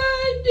know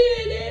why I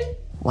did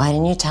it. Why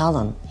didn't you tell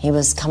them? He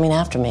was coming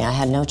after me. I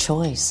had no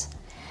choice.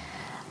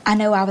 I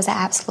know I was an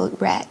absolute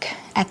wreck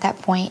at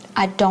that point.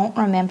 I don't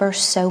remember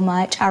so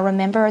much. I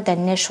remember the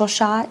initial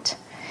shot,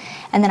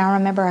 and then I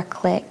remember a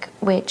click,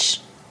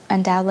 which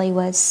undoubtedly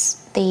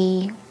was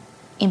the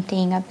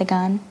emptying of the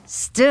gun.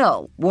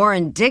 Still,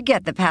 Warren did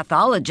get the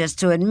pathologist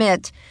to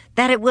admit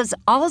that it was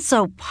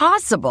also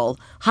possible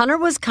Hunter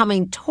was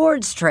coming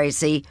towards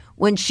Tracy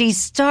when she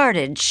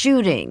started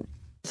shooting.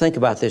 Think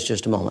about this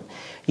just a moment.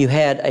 You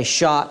had a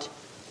shot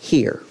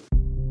here,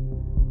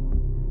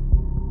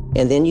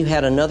 and then you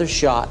had another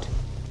shot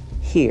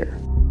here,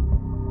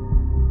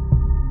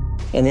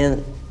 and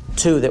then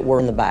two that were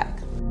in the back.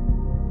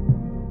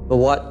 But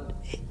what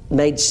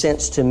made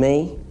sense to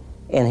me,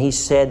 and he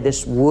said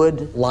this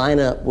would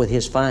line up with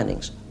his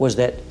findings, was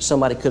that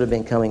somebody could have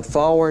been coming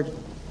forward,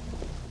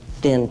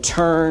 then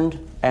turned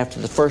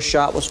after the first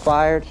shot was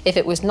fired. If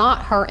it was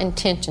not her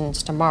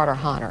intentions to murder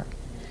Hunter,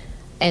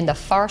 and the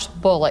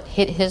first bullet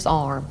hit his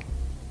arm,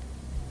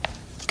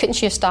 couldn't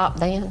she have stopped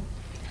then?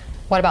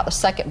 What about the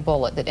second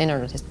bullet that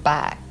entered his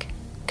back?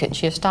 Couldn't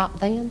she have stopped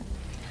then?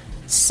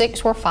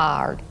 6 were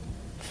fired,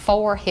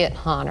 4 hit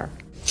Hunter.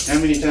 How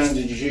many times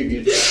did you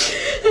shoot?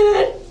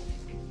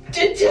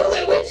 Until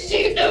they would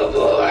shoot no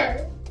more.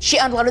 She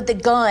unloaded the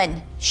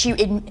gun.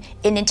 In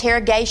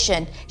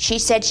interrogation, she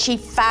said she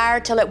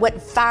fired till it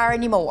wouldn't fire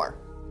anymore.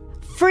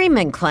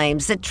 Freeman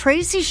claims that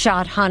Tracy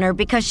shot Hunter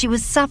because she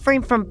was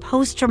suffering from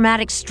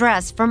post-traumatic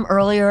stress from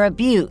earlier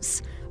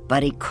abuse,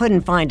 but he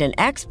couldn't find an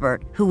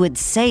expert who would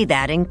say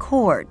that in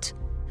court.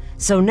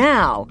 So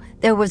now,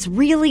 there was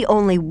really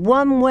only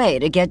one way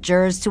to get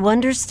jurors to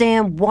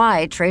understand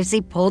why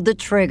Tracy pulled the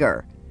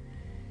trigger.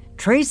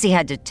 Tracy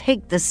had to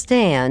take the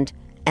stand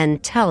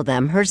and tell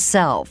them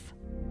herself.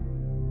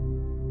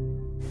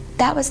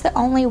 That was the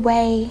only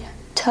way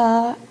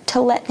to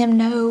let them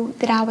know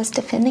that I was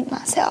defending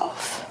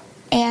myself.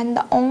 And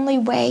the only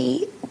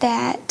way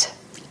that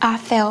I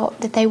felt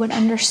that they would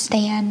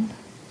understand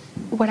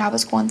what I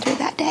was going through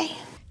that day.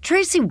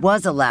 Tracy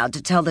was allowed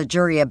to tell the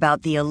jury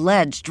about the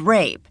alleged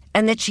rape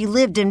and that she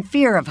lived in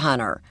fear of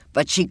Hunter,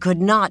 but she could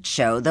not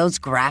show those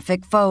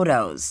graphic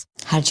photos.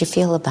 How did you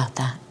feel about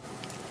that?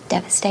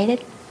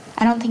 Devastated.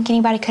 I don't think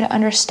anybody could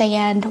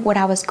understand what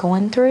I was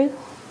going through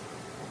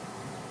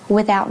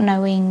without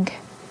knowing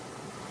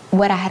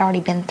what I had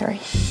already been through.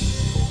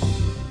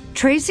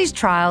 Tracy's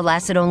trial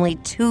lasted only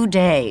 2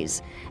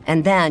 days,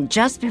 and then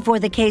just before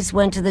the case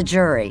went to the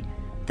jury,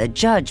 the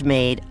judge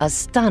made a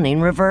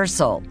stunning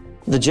reversal.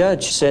 The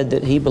judge said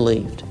that he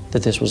believed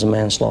that this was a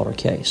manslaughter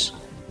case.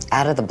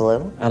 Out of the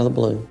blue? Out of the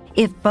blue.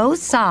 If both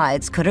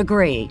sides could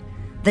agree,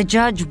 the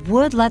judge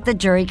would let the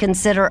jury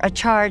consider a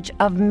charge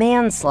of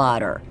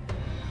manslaughter.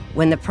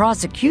 When the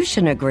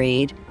prosecution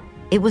agreed,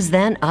 it was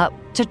then up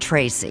to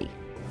Tracy.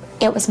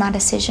 It was my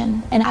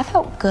decision, and I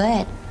felt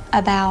good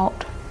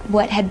about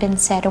what had been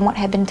said and what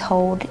had been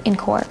told in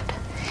court.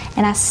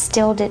 And I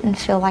still didn't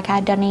feel like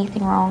I'd done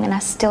anything wrong, and I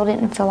still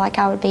didn't feel like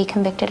I would be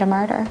convicted of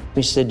murder.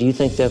 He said, "Do you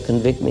think they'll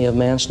convict me of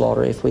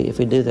manslaughter if we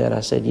do that?"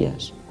 I said,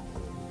 "Yes."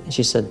 And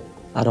she said,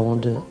 "I don't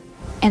want to do it."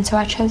 And so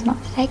I chose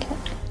not to take it.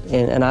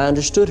 And I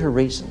understood her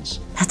reasons.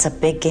 That's a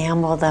big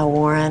gamble, though,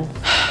 Warren.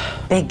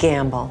 Big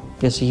gamble.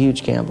 It's a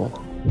huge gamble.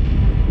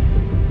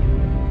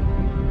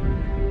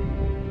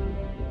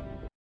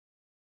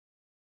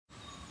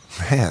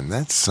 Man,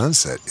 that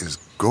sunset is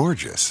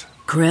gorgeous.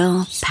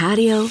 Grill,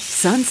 patio,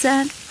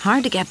 sunset.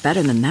 Hard to get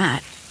better than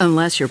that.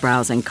 Unless you're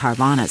browsing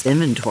Carvana's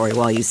inventory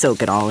while you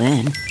soak it all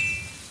in.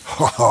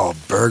 Oh,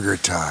 burger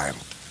time.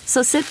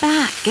 So sit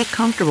back, get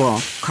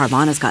comfortable.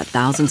 Carvana's got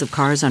thousands of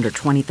cars under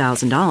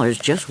 $20,000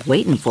 just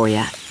waiting for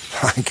you.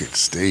 I could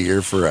stay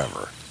here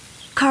forever.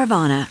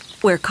 Carvana,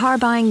 where car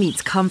buying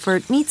meets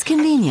comfort meets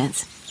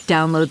convenience.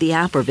 Download the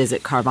app or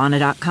visit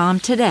Carvana.com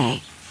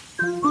today.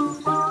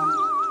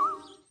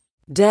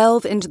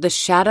 Delve into the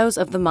shadows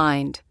of the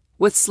mind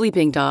with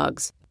Sleeping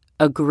Dogs,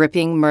 a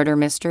gripping murder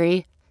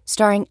mystery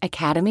starring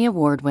Academy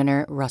Award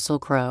winner Russell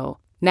Crowe.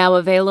 Now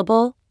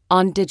available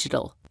on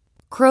digital.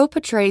 Crowe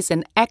portrays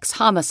an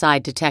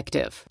ex-homicide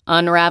detective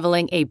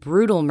unraveling a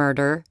brutal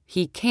murder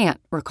he can't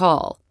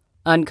recall.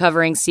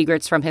 Uncovering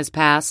secrets from his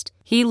past,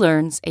 he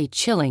learns a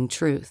chilling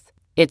truth.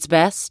 It's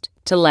best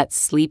to let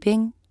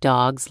sleeping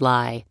dogs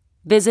lie.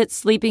 Visit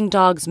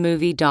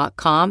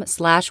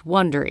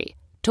sleepingdogsmovie.com/Wondery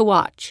to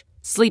watch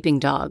Sleeping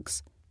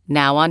Dogs,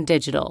 now on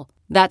digital.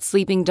 That's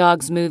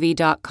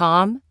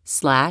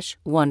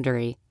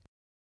sleepingdogsmovie.com/Wondery.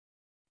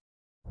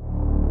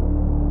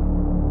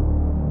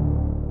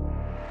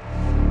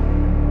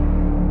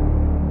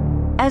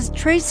 As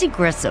Tracy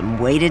Grissom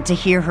waited to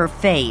hear her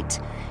fate,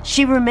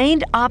 she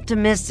remained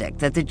optimistic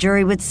that the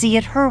jury would see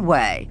it her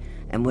way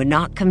and would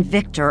not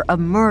convict her of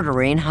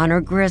murdering Hunter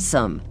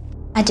Grissom.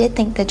 I did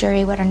think the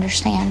jury would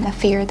understand the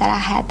fear that I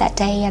had that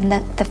day and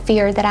the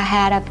fear that I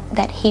had of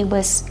that he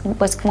was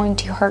going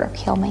to hurt or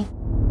kill me.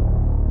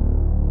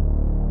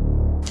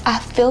 I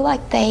feel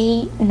like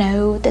they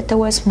know that there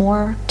was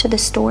more to the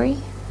story,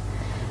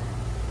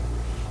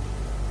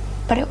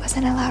 but it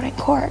wasn't allowed in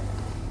court.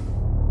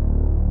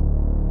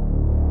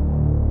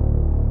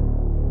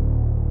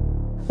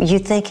 You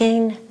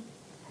thinking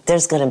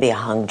There's going to be a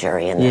hung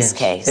jury in this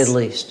case. At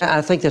least.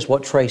 I think that's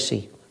what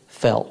Tracy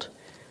felt,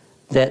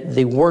 that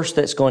the worst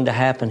that's going to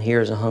happen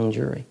here is a hung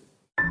jury.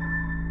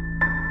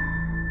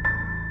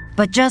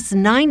 But just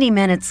 90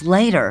 minutes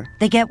later,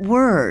 they get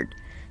word.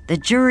 The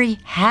jury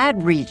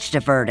had reached a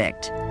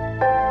verdict.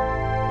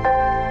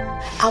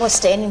 I was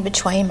standing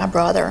between my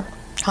brother,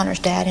 Hunter's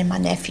dad, and my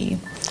nephew,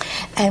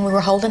 and we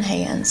were holding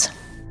hands.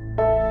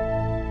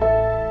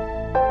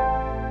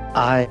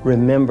 I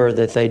remember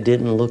that they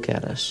didn't look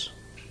at us.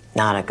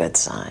 Not a good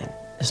sign.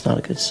 It's not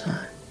a good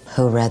sign.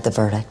 Who read the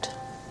verdict?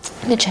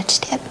 The judge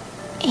did.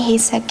 He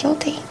said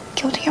guilty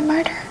of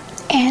murder.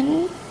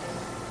 And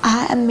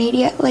I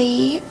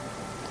immediately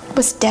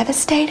was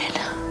devastated.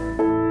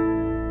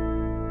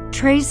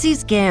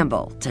 Tracy's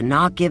gamble to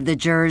not give the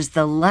jurors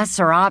the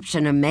lesser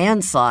option of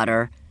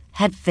manslaughter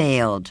had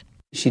failed.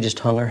 She just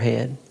hung her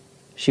head.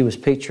 She was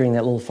picturing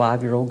that little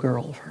 5-year-old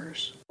girl of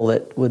hers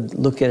that would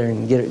look at her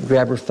and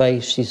grab her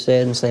face, she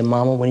said, and say,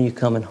 "Mama, when are you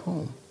coming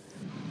home?"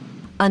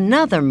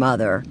 Another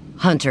mother,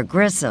 Hunter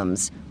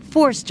Grissom's,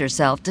 forced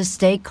herself to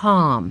stay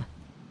calm.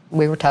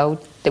 We were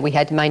told that we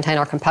had to maintain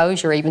our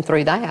composure even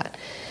through that.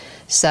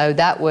 So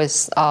that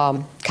was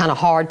kind of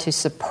hard to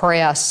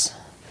suppress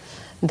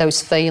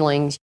those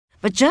feelings.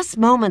 But just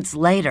moments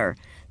later,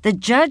 the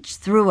judge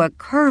threw a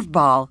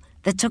curveball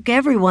that took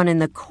everyone in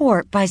the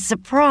court by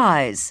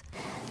surprise.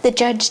 The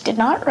judge did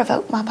not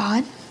revoke my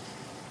bond.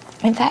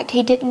 In fact,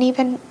 he didn't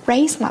even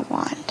raise my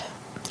bond.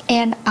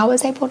 And I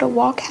was able to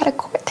walk out of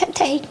court that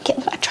day, get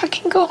in my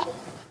truck and go home.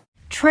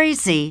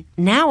 Tracy,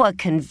 now a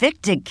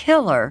convicted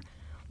killer,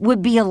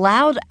 would be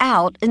allowed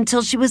out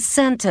until she was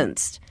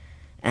sentenced.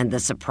 And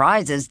the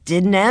surprises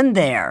didn't end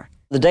there.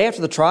 The day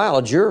after the trial,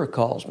 a juror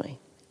calls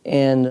me,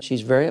 and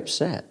she's very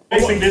upset.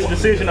 Basing this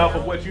decision off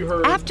of what you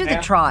heard. After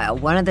the trial,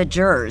 one of the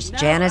jurors,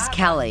 Janice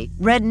Kelly,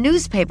 read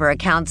newspaper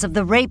accounts of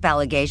the rape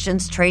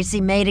allegations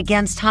Tracy made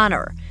against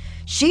Hunter.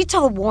 She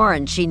told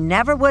Warren she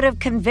never would have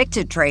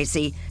convicted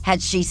Tracy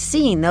had she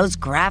seen those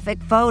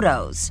graphic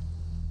photos.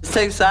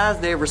 Two sides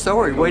to every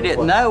story. We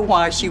didn't know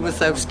why she was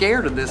so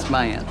scared of this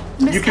man.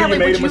 You feel you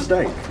made a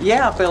mistake?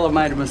 Yeah, I feel I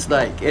made a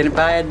mistake. And if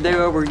I had to do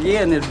it over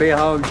again, it'd be a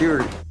whole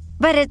jury.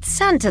 But at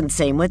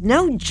sentencing, with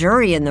no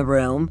jury in the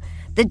room,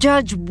 the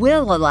judge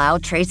will allow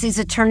Tracy's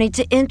attorney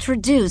to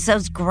introduce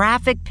those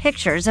graphic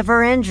pictures of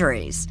her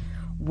injuries.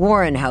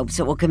 Warren hopes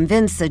it will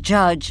convince the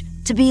judge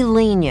to be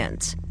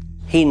lenient.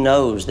 He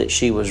knows that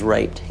she was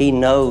raped. He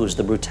knows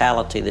the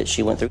brutality that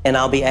she went through. And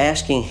I'll be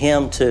asking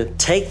him to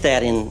take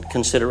that in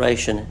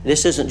consideration.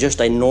 This isn't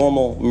just a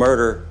normal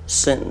murder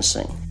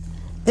sentencing.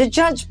 The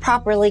judge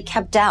properly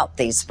kept out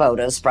these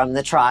photos from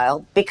the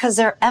trial because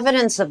they're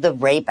evidence of the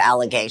rape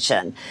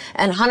allegation,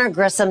 and Hunter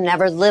Grissom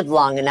never lived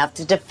long enough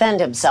to defend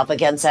himself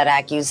against that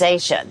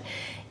accusation.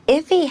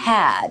 If he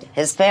had,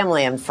 his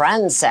family and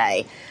friends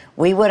say,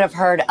 we would have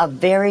heard a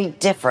very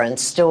different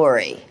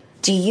story.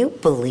 Do you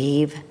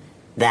believe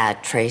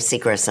that Tracy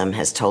Grissom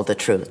has told the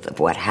truth of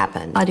what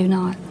happened? I do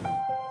not.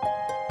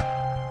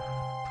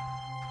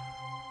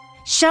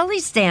 Shelley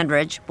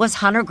Standridge was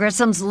Hunter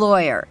Grissom's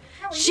lawyer.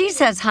 She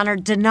says Hunter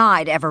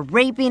denied ever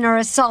raping or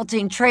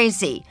assaulting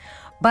Tracy,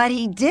 but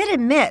he did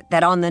admit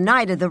that on the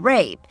night of the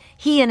rape,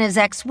 he and his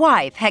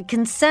ex-wife had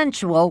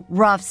consensual,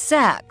 rough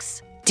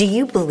sex. Do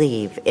you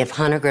believe if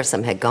Hunter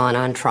Grissom had gone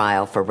on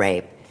trial for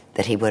rape,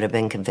 that he would have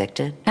been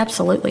convicted?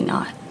 Absolutely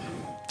not.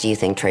 Do you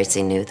think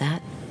Tracy knew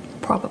that?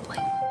 Probably.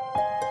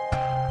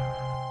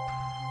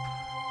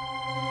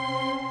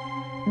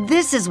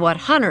 This is what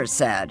Hunter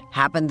said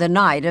happened the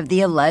night of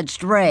the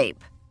alleged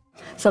rape.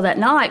 So that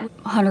night,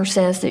 Hunter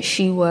says that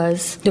she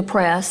was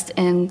depressed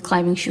and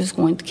claiming she was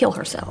going to kill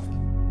herself.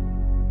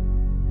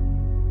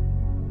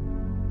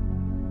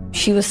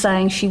 She was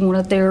saying she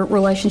wanted their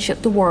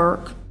relationship to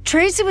work.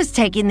 Tracy was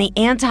taking the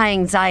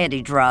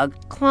anti-anxiety drug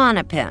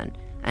Klonopin,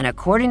 and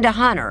according to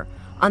Hunter,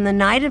 on the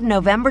night of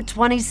November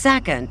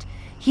 22nd,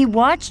 he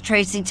watched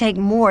Tracy take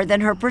more than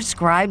her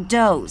prescribed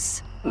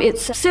dose.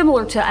 It's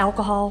similar to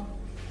alcohol,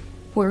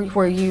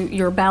 where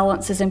your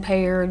balance is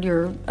impaired,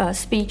 your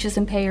speech is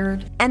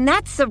impaired. And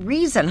that's the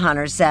reason,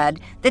 Hunter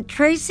said, that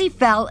Tracy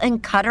fell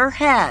and cut her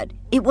head.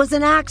 It was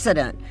an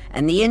accident,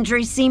 and the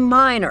injury seemed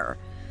minor.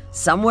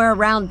 Somewhere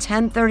around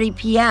 10:30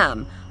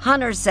 p.m.,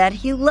 Hunter said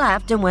he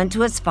left and went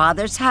to his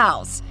father's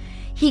house.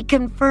 He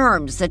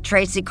confirms that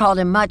Tracy called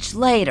him much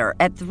later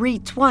at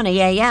 3:20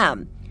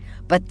 a.m.,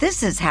 but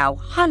this is how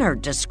Hunter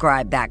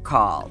described that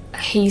call.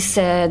 He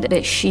said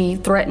that she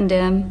threatened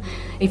him,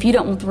 if you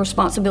don't want the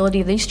responsibility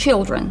of these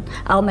children,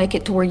 I'll make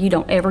it to where you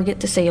don't ever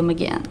get to see them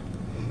again.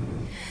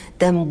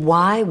 Then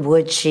why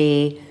would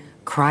she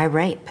cry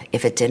rape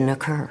if it didn't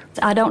occur?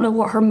 I don't know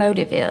what her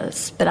motive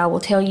is, but I will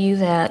tell you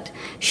that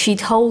she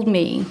told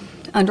me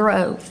under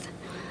oath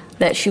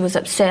that she was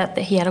upset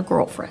that he had a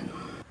girlfriend.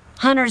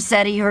 Hunter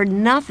said he heard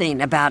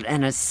nothing about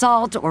an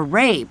assault or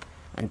rape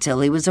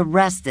until he was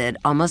arrested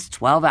almost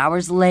 12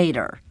 hours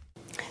later.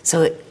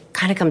 So it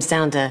kind of comes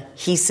down to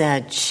he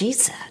said, she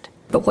said.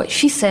 But what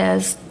she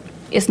says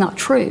is not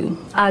true.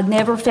 I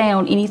never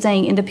found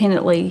anything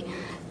independently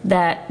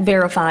that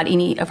verified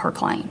any of her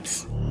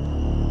claims.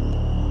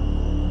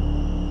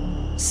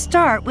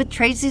 start with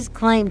Tracy's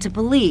claim to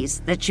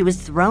police that she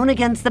was thrown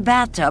against the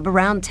bathtub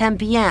around 10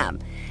 p.m.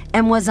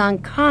 and was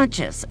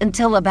unconscious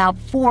until about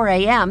 4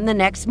 a.m. the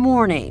next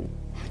morning.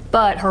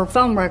 But her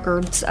phone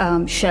records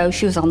show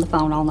she was on the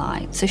phone all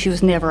night, so she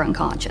was never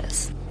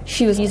unconscious.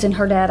 She was using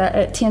her data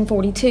at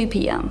 10:42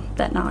 p.m.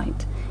 that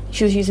night.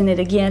 She was using it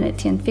again at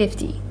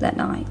 10:50 that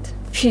night.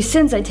 She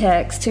sends a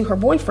text to her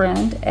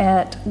boyfriend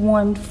at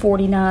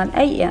 1:49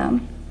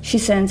 a.m. She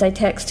sends a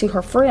text to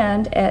her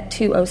friend at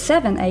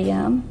 2:07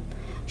 a.m.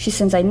 She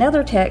sends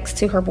another text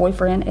to her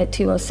boyfriend at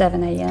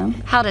 2:07 a.m.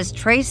 How does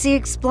Tracy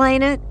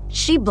explain it?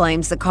 She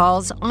blames the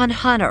calls on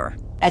Hunter.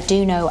 I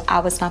do know I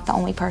was not the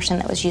only person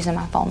that was using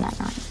my phone that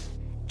night.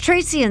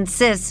 Tracy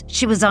insists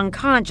she was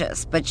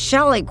unconscious, but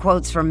Shelley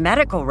quotes from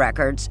medical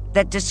records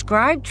that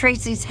describe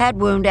Tracy's head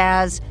wound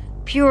as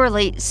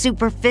purely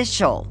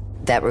superficial.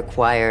 That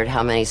required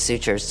how many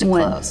sutures to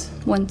close?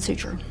 One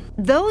suture.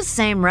 Those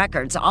same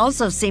records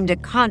also seem to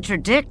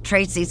contradict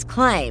Tracy's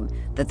claim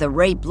that the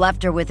rape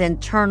left her with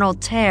internal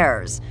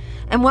tears.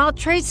 And while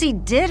Tracy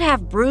did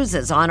have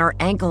bruises on her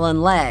ankle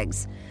and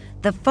legs,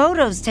 the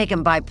photos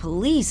taken by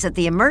police at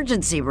the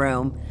emergency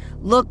room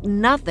look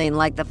nothing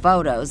like the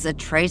photos that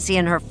Tracy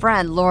and her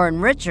friend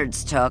Lauren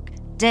Richards took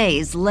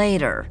days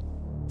later.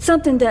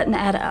 Something doesn't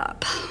add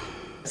up.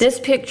 This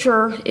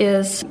picture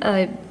is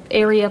an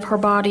area of her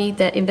body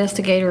that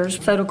investigators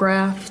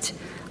photographed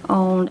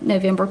on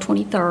November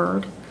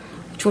 23rd,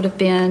 which would have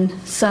been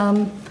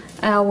some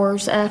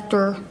hours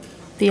after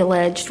the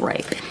alleged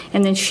rape.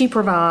 And then she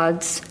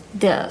provides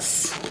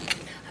this.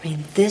 I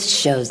mean, this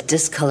shows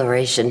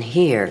discoloration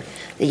here,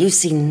 that you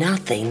see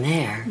nothing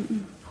there.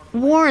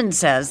 Warren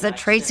says that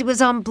Tracy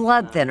was on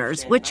blood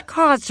thinners, which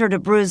caused her to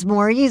bruise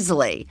more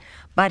easily.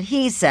 But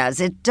he says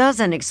it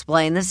doesn't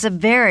explain the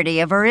severity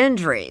of her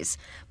injuries.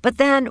 But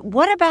then,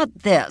 what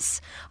about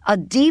this? A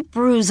deep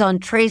bruise on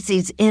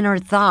Tracy's inner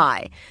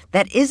thigh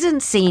that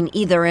isn't seen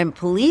either in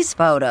police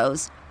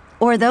photos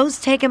or those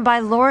taken by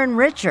Lauren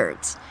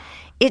Richards.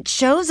 It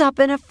shows up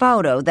in a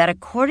photo that,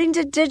 according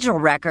to digital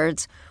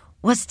records,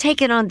 was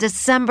taken on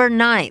December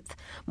 9th,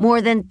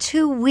 more than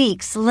 2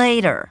 weeks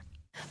later.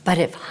 But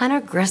if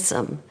Hunter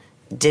Grissom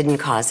didn't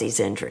cause these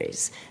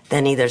injuries,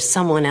 then either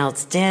someone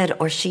else did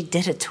or she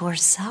did it to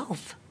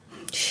herself.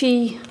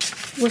 She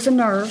was a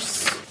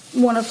nurse.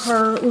 One of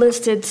her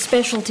listed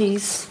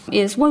specialties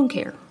is wound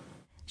care.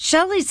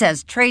 Shelley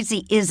says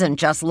Tracy isn't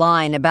just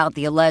lying about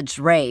the alleged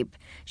rape.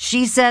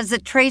 She says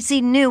that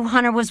Tracy knew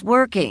Hunter was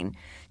working.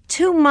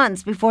 2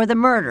 months before the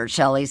murder,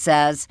 Shelley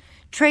says,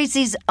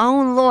 Tracy's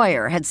own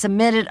lawyer had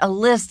submitted a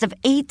list of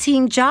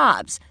 18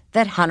 jobs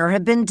that Hunter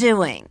had been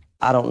doing.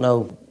 I don't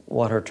know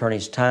what her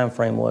attorney's time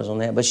frame was on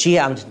that, but I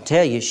can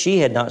tell you, she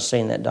had not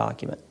seen that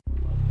document.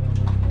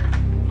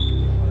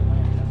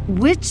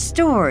 Which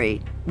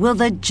story will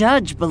the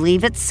judge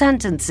believe at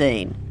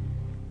sentencing?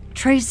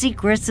 Tracy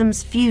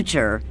Grissom's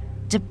future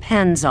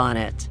depends on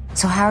it.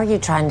 So how are you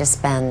trying to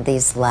spend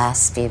these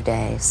last few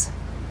days?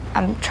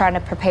 I'm trying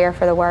to prepare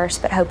for the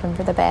worst, but hoping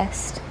for the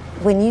best.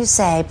 When you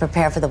say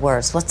prepare for the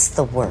worst, what's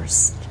the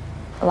worst?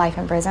 Life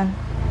in prison.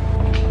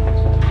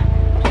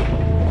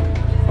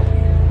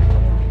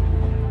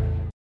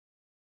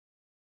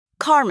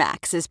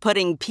 CarMax is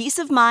putting peace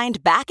of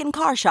mind back in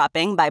car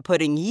shopping by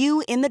putting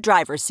you in the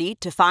driver's seat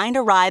to find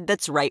a ride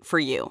that's right for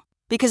you.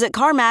 Because at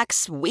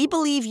CarMax, we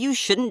believe you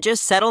shouldn't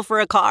just settle for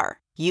a car.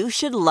 You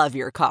should love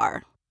your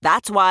car.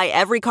 That's why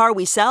every car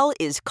we sell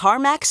is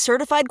CarMax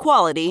certified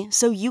quality,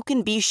 so you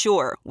can be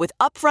sure with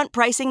upfront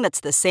pricing that's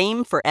the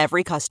same for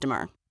every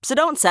customer. So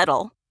don't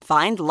settle.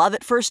 Find love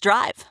at first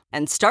drive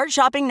and start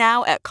shopping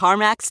now at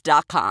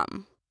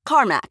CarMax.com.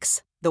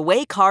 CarMax, the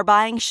way car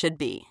buying should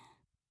be.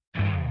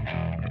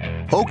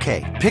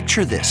 Okay,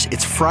 picture this.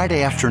 It's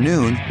Friday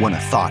afternoon when a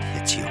thought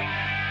hits you.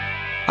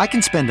 I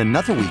can spend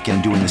another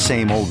weekend doing the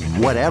same old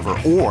whatever,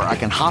 or I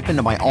can hop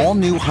into my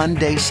all-new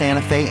Hyundai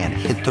Santa Fe and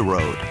hit the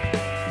road.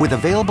 With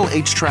available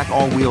H-Track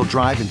all-wheel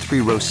drive and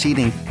 3-row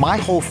seating, my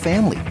whole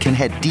family can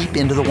head deep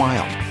into the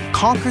wild.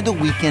 Conquer the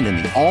weekend in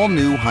the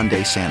all-new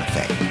Hyundai Santa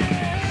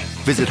Fe.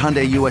 Visit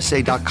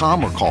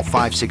HyundaiUSA.com or call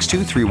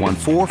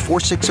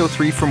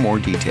 562-314-4603 for more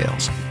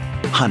details.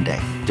 Hyundai,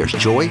 there's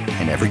joy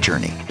in every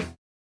journey.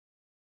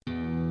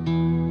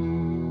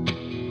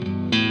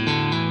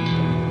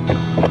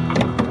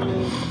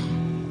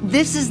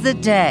 This is the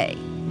day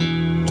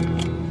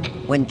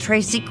when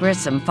Tracy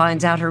Grissom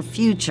finds out her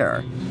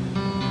future,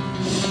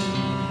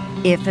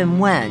 if and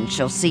when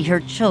she'll see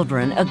her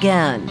children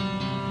again.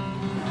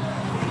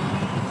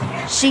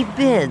 She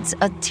bids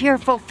a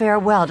tearful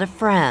farewell to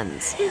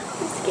friends.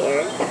 I'm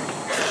scared.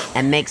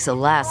 And makes a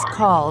last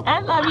call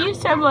I love you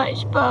so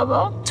much,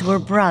 Bubba. to her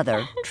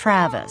brother,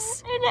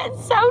 Travis. And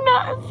that's so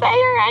not fair.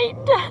 I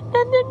ain't done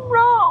nothing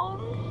wrong.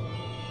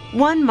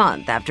 1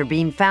 month after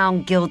being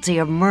found guilty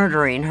of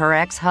murdering her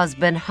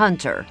ex-husband,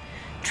 Hunter,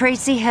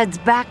 Tracy heads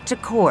back to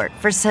court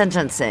for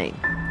sentencing.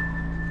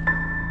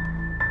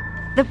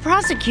 The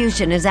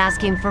prosecution is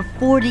asking for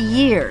 40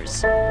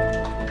 years.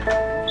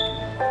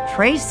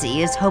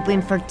 Tracy is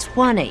hoping for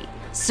 20,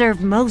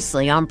 served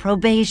mostly on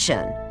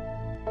probation.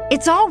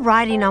 It's all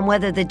riding on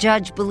whether the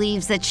judge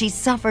believes that she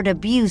suffered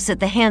abuse at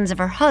the hands of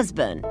her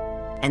husband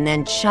and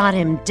then shot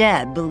him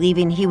dead,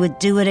 believing he would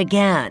do it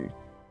again.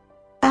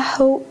 I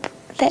hope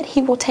that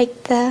he will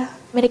take the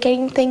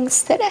mitigating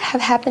things that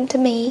have happened to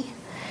me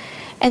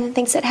and the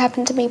things that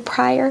happened to me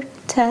prior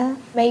to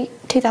May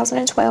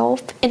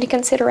 2012 into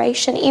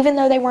consideration, even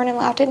though they weren't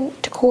allowed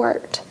into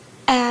court,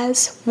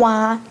 as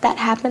why that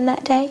happened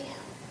that day,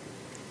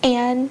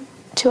 and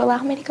to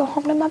allow me to go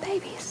home to my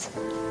babies.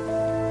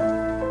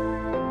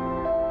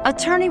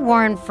 Attorney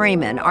Warren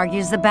Freeman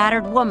argues the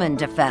battered woman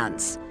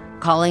defense,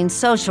 calling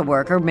social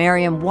worker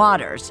Miriam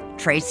Waters,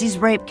 Tracy's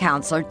rape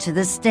counselor, to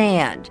the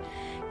stand.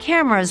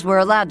 Cameras were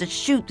allowed to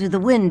shoot through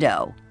the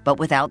window, but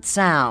without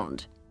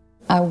sound.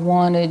 I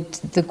wanted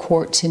the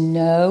court to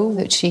know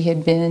that she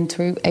had been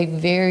through a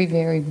very,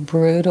 very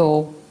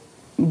brutal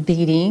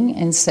beating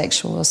and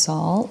sexual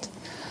assault,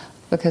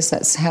 because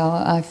that's how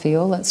I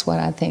feel, that's what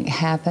I think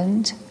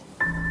happened.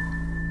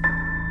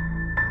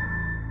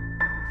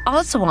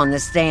 Also on the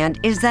stand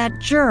is that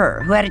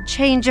juror who had a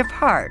change of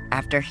heart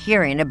after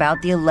hearing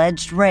about the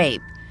alleged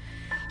rape.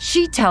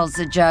 She tells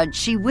the judge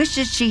she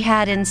wishes she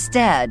had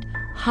instead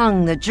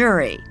hung the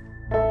jury.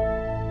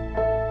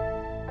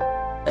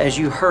 As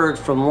you heard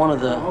from one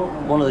of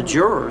the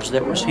jurors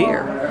that was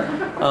here,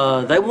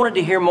 they wanted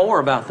to hear more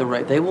about the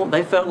rape.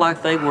 They felt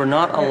like they were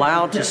not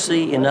allowed to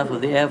see enough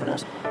of the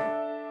evidence.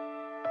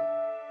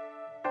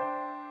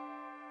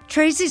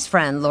 Tracy's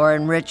friend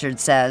Lauren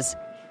Richards says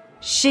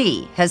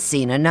she has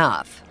seen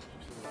enough.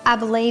 I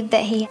believe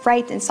that he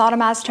raped and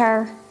sodomized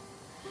her,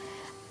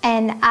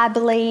 and I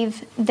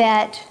believe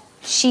that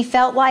she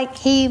felt like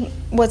he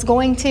was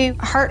going to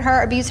hurt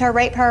her, abuse her,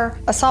 rape her,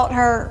 assault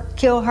her,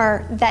 kill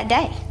her that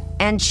day.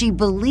 And she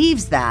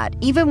believes that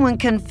even when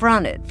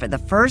confronted for the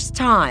first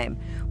time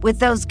with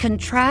those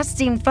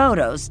contrasting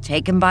photos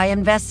taken by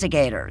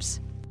investigators.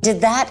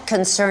 Did that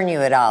concern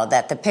you at all,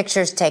 that the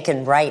pictures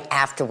taken right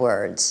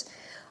afterwards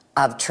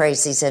of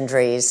Tracy's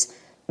injuries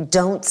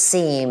don't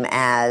seem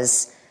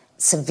as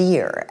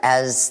severe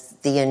as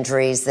the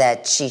injuries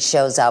that she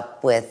shows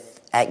up with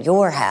at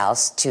your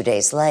house 2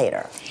 days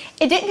later?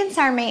 It didn't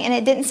concern me and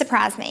it didn't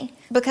surprise me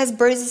because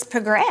bruises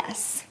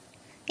progress.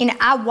 You know,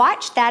 I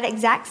watched that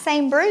exact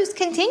same bruise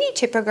continue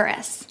to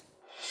progress.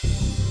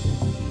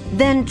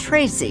 Then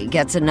Tracy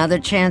gets another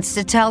chance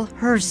to tell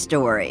her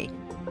story.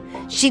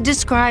 She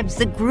describes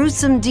the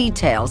gruesome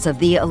details of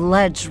the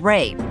alleged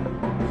rape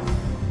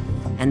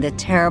and the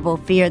terrible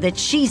fear that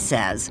she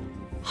says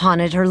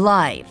haunted her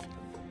life.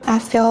 I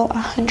feel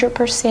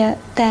 100%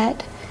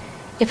 that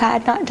if I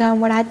had not done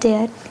what I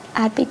did,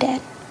 I'd be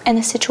dead, and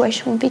the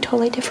situation would be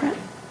totally different.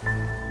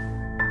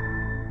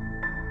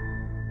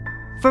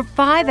 For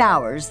 5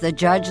 hours, the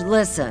judge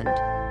listened,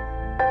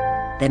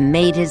 then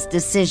made his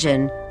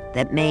decision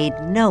that made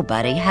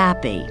nobody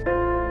happy.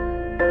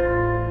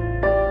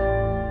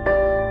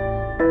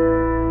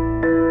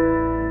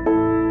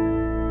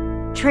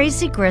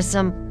 Tracy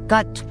Grissom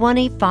got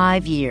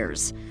 25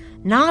 years.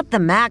 Not the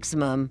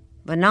maximum,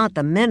 but not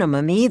the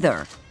minimum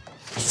either.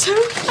 So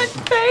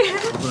unfair.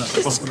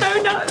 It's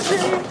so not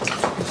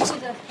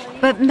fair.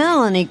 But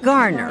Melanie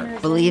Garner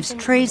believes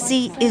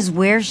Tracy is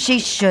where she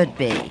should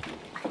be.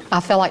 I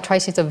feel like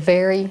Tracy's a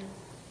very,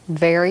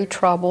 very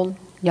troubled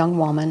young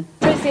woman.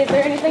 Tracy, is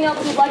there anything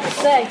else you'd like to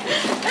say?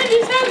 I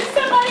just have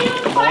somebody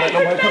on fire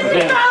for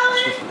domestic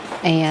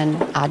violence.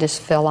 And I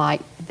just feel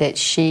like that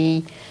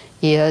she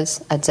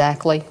is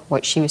exactly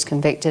what she was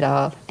convicted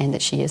of and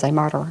that she is a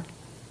murderer.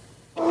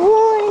 1,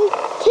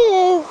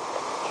 2,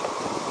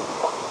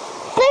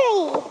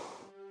 3.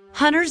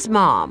 Hunter's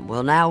mom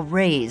will now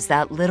raise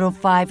that little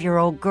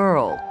 5-year-old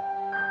girl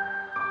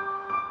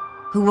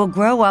who will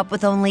grow up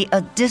with only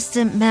a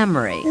distant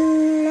memory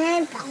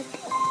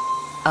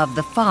of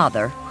the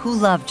father who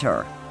loved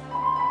her.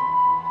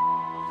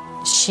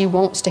 She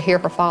wants to hear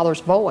her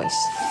father's voice.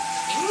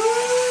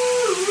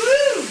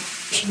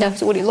 She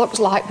knows what he looks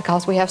like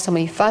because we have so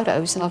many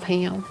photos of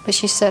him. But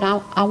she said,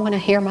 I want to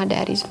hear my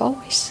daddy's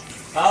voice.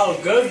 Oh,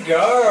 good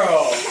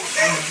girl.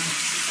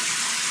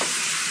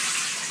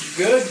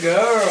 Good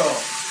girl.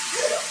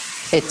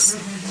 It's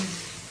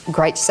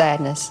great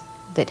sadness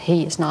that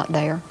he is not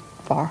there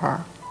for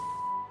her.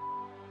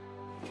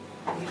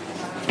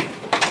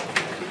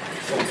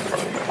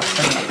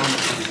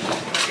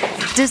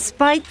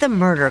 Despite the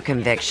murder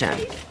conviction,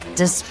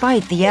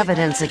 despite the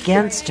evidence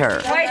against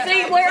her,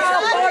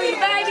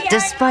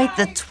 despite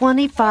the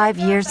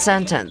 25-year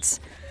sentence,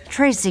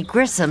 Tracy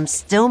Grissom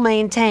still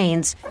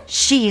maintains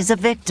she's a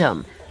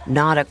victim,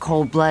 not a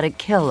cold-blooded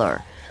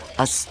killer,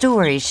 a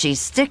story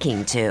she's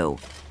sticking to,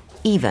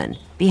 even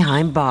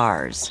behind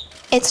bars.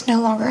 It's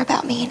no longer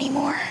about me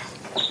anymore.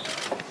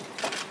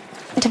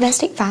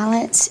 Domestic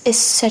violence is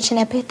such an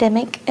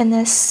epidemic in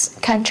this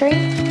country.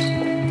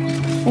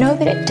 Know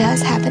that it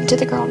does happen to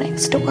the girl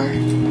next door.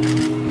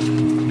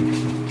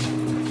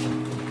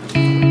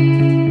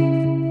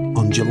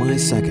 On July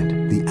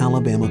 2nd, the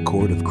Alabama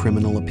Court of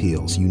Criminal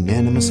Appeals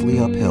unanimously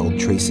upheld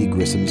Tracy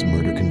Grissom's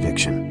murder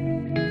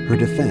conviction. Her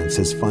defense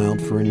has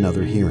filed for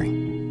another hearing.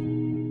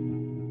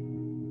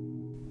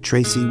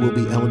 Tracy will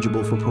be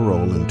eligible for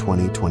parole in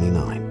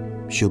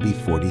 2029. She'll be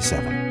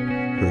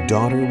 47. Her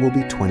daughter will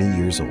be 20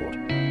 years old.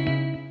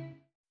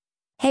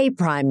 Hey,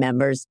 Prime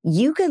members,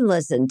 you can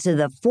listen to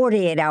the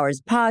 48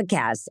 Hours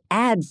podcast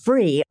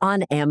ad-free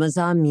on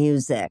Amazon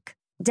Music.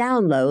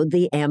 Download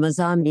the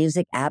Amazon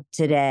Music app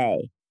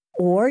today.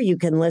 Or you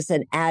can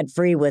listen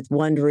ad-free with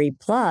Wondery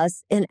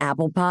Plus in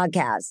Apple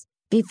Podcasts.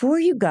 Before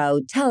you go,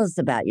 tell us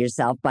about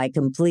yourself by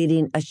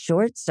completing a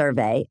short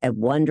survey at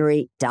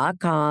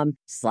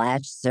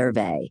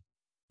Wondery.com/survey.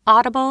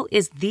 Audible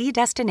is the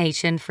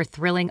destination for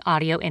thrilling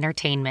audio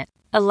entertainment.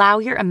 Allow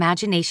your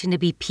imagination to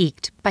be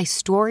piqued by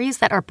stories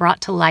that are brought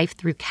to life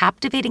through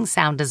captivating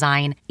sound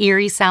design,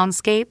 eerie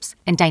soundscapes,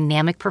 and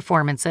dynamic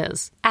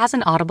performances. As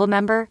an Audible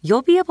member,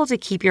 you'll be able to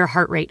keep your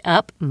heart rate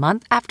up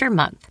month after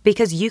month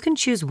because you can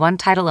choose one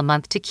title a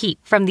month to keep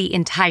from the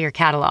entire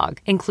catalog,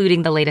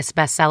 including the latest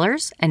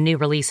bestsellers and new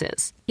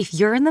releases. If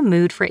you're in the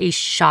mood for a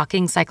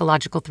shocking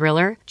psychological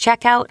thriller,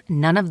 check out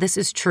None of This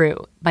Is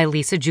True by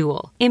Lisa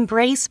Jewell.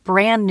 Embrace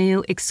brand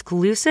new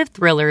exclusive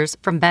thrillers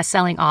from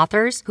best-selling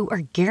authors who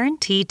are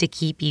guaranteed to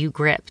keep you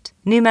gripped.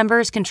 New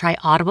members can try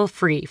Audible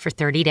free for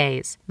 30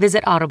 days.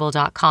 Visit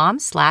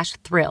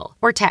audible.com/thrill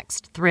or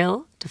text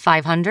thrill to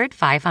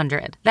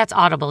 500-500. That's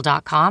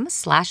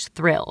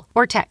audible.com/thrill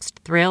or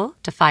text thrill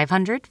to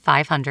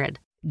 500-500.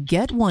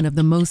 Get one of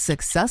the most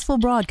successful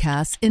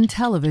broadcasts in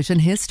television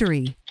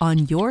history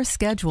on your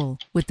schedule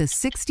with the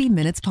 60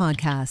 Minutes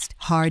podcast.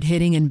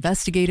 Hard-hitting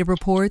investigative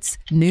reports,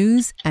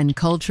 news, and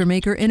culture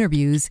maker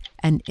interviews,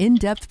 and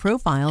in-depth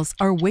profiles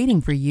are waiting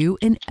for you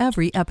in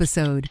every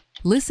episode.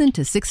 Listen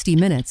to 60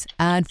 Minutes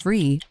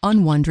ad-free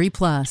on Wondery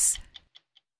Plus.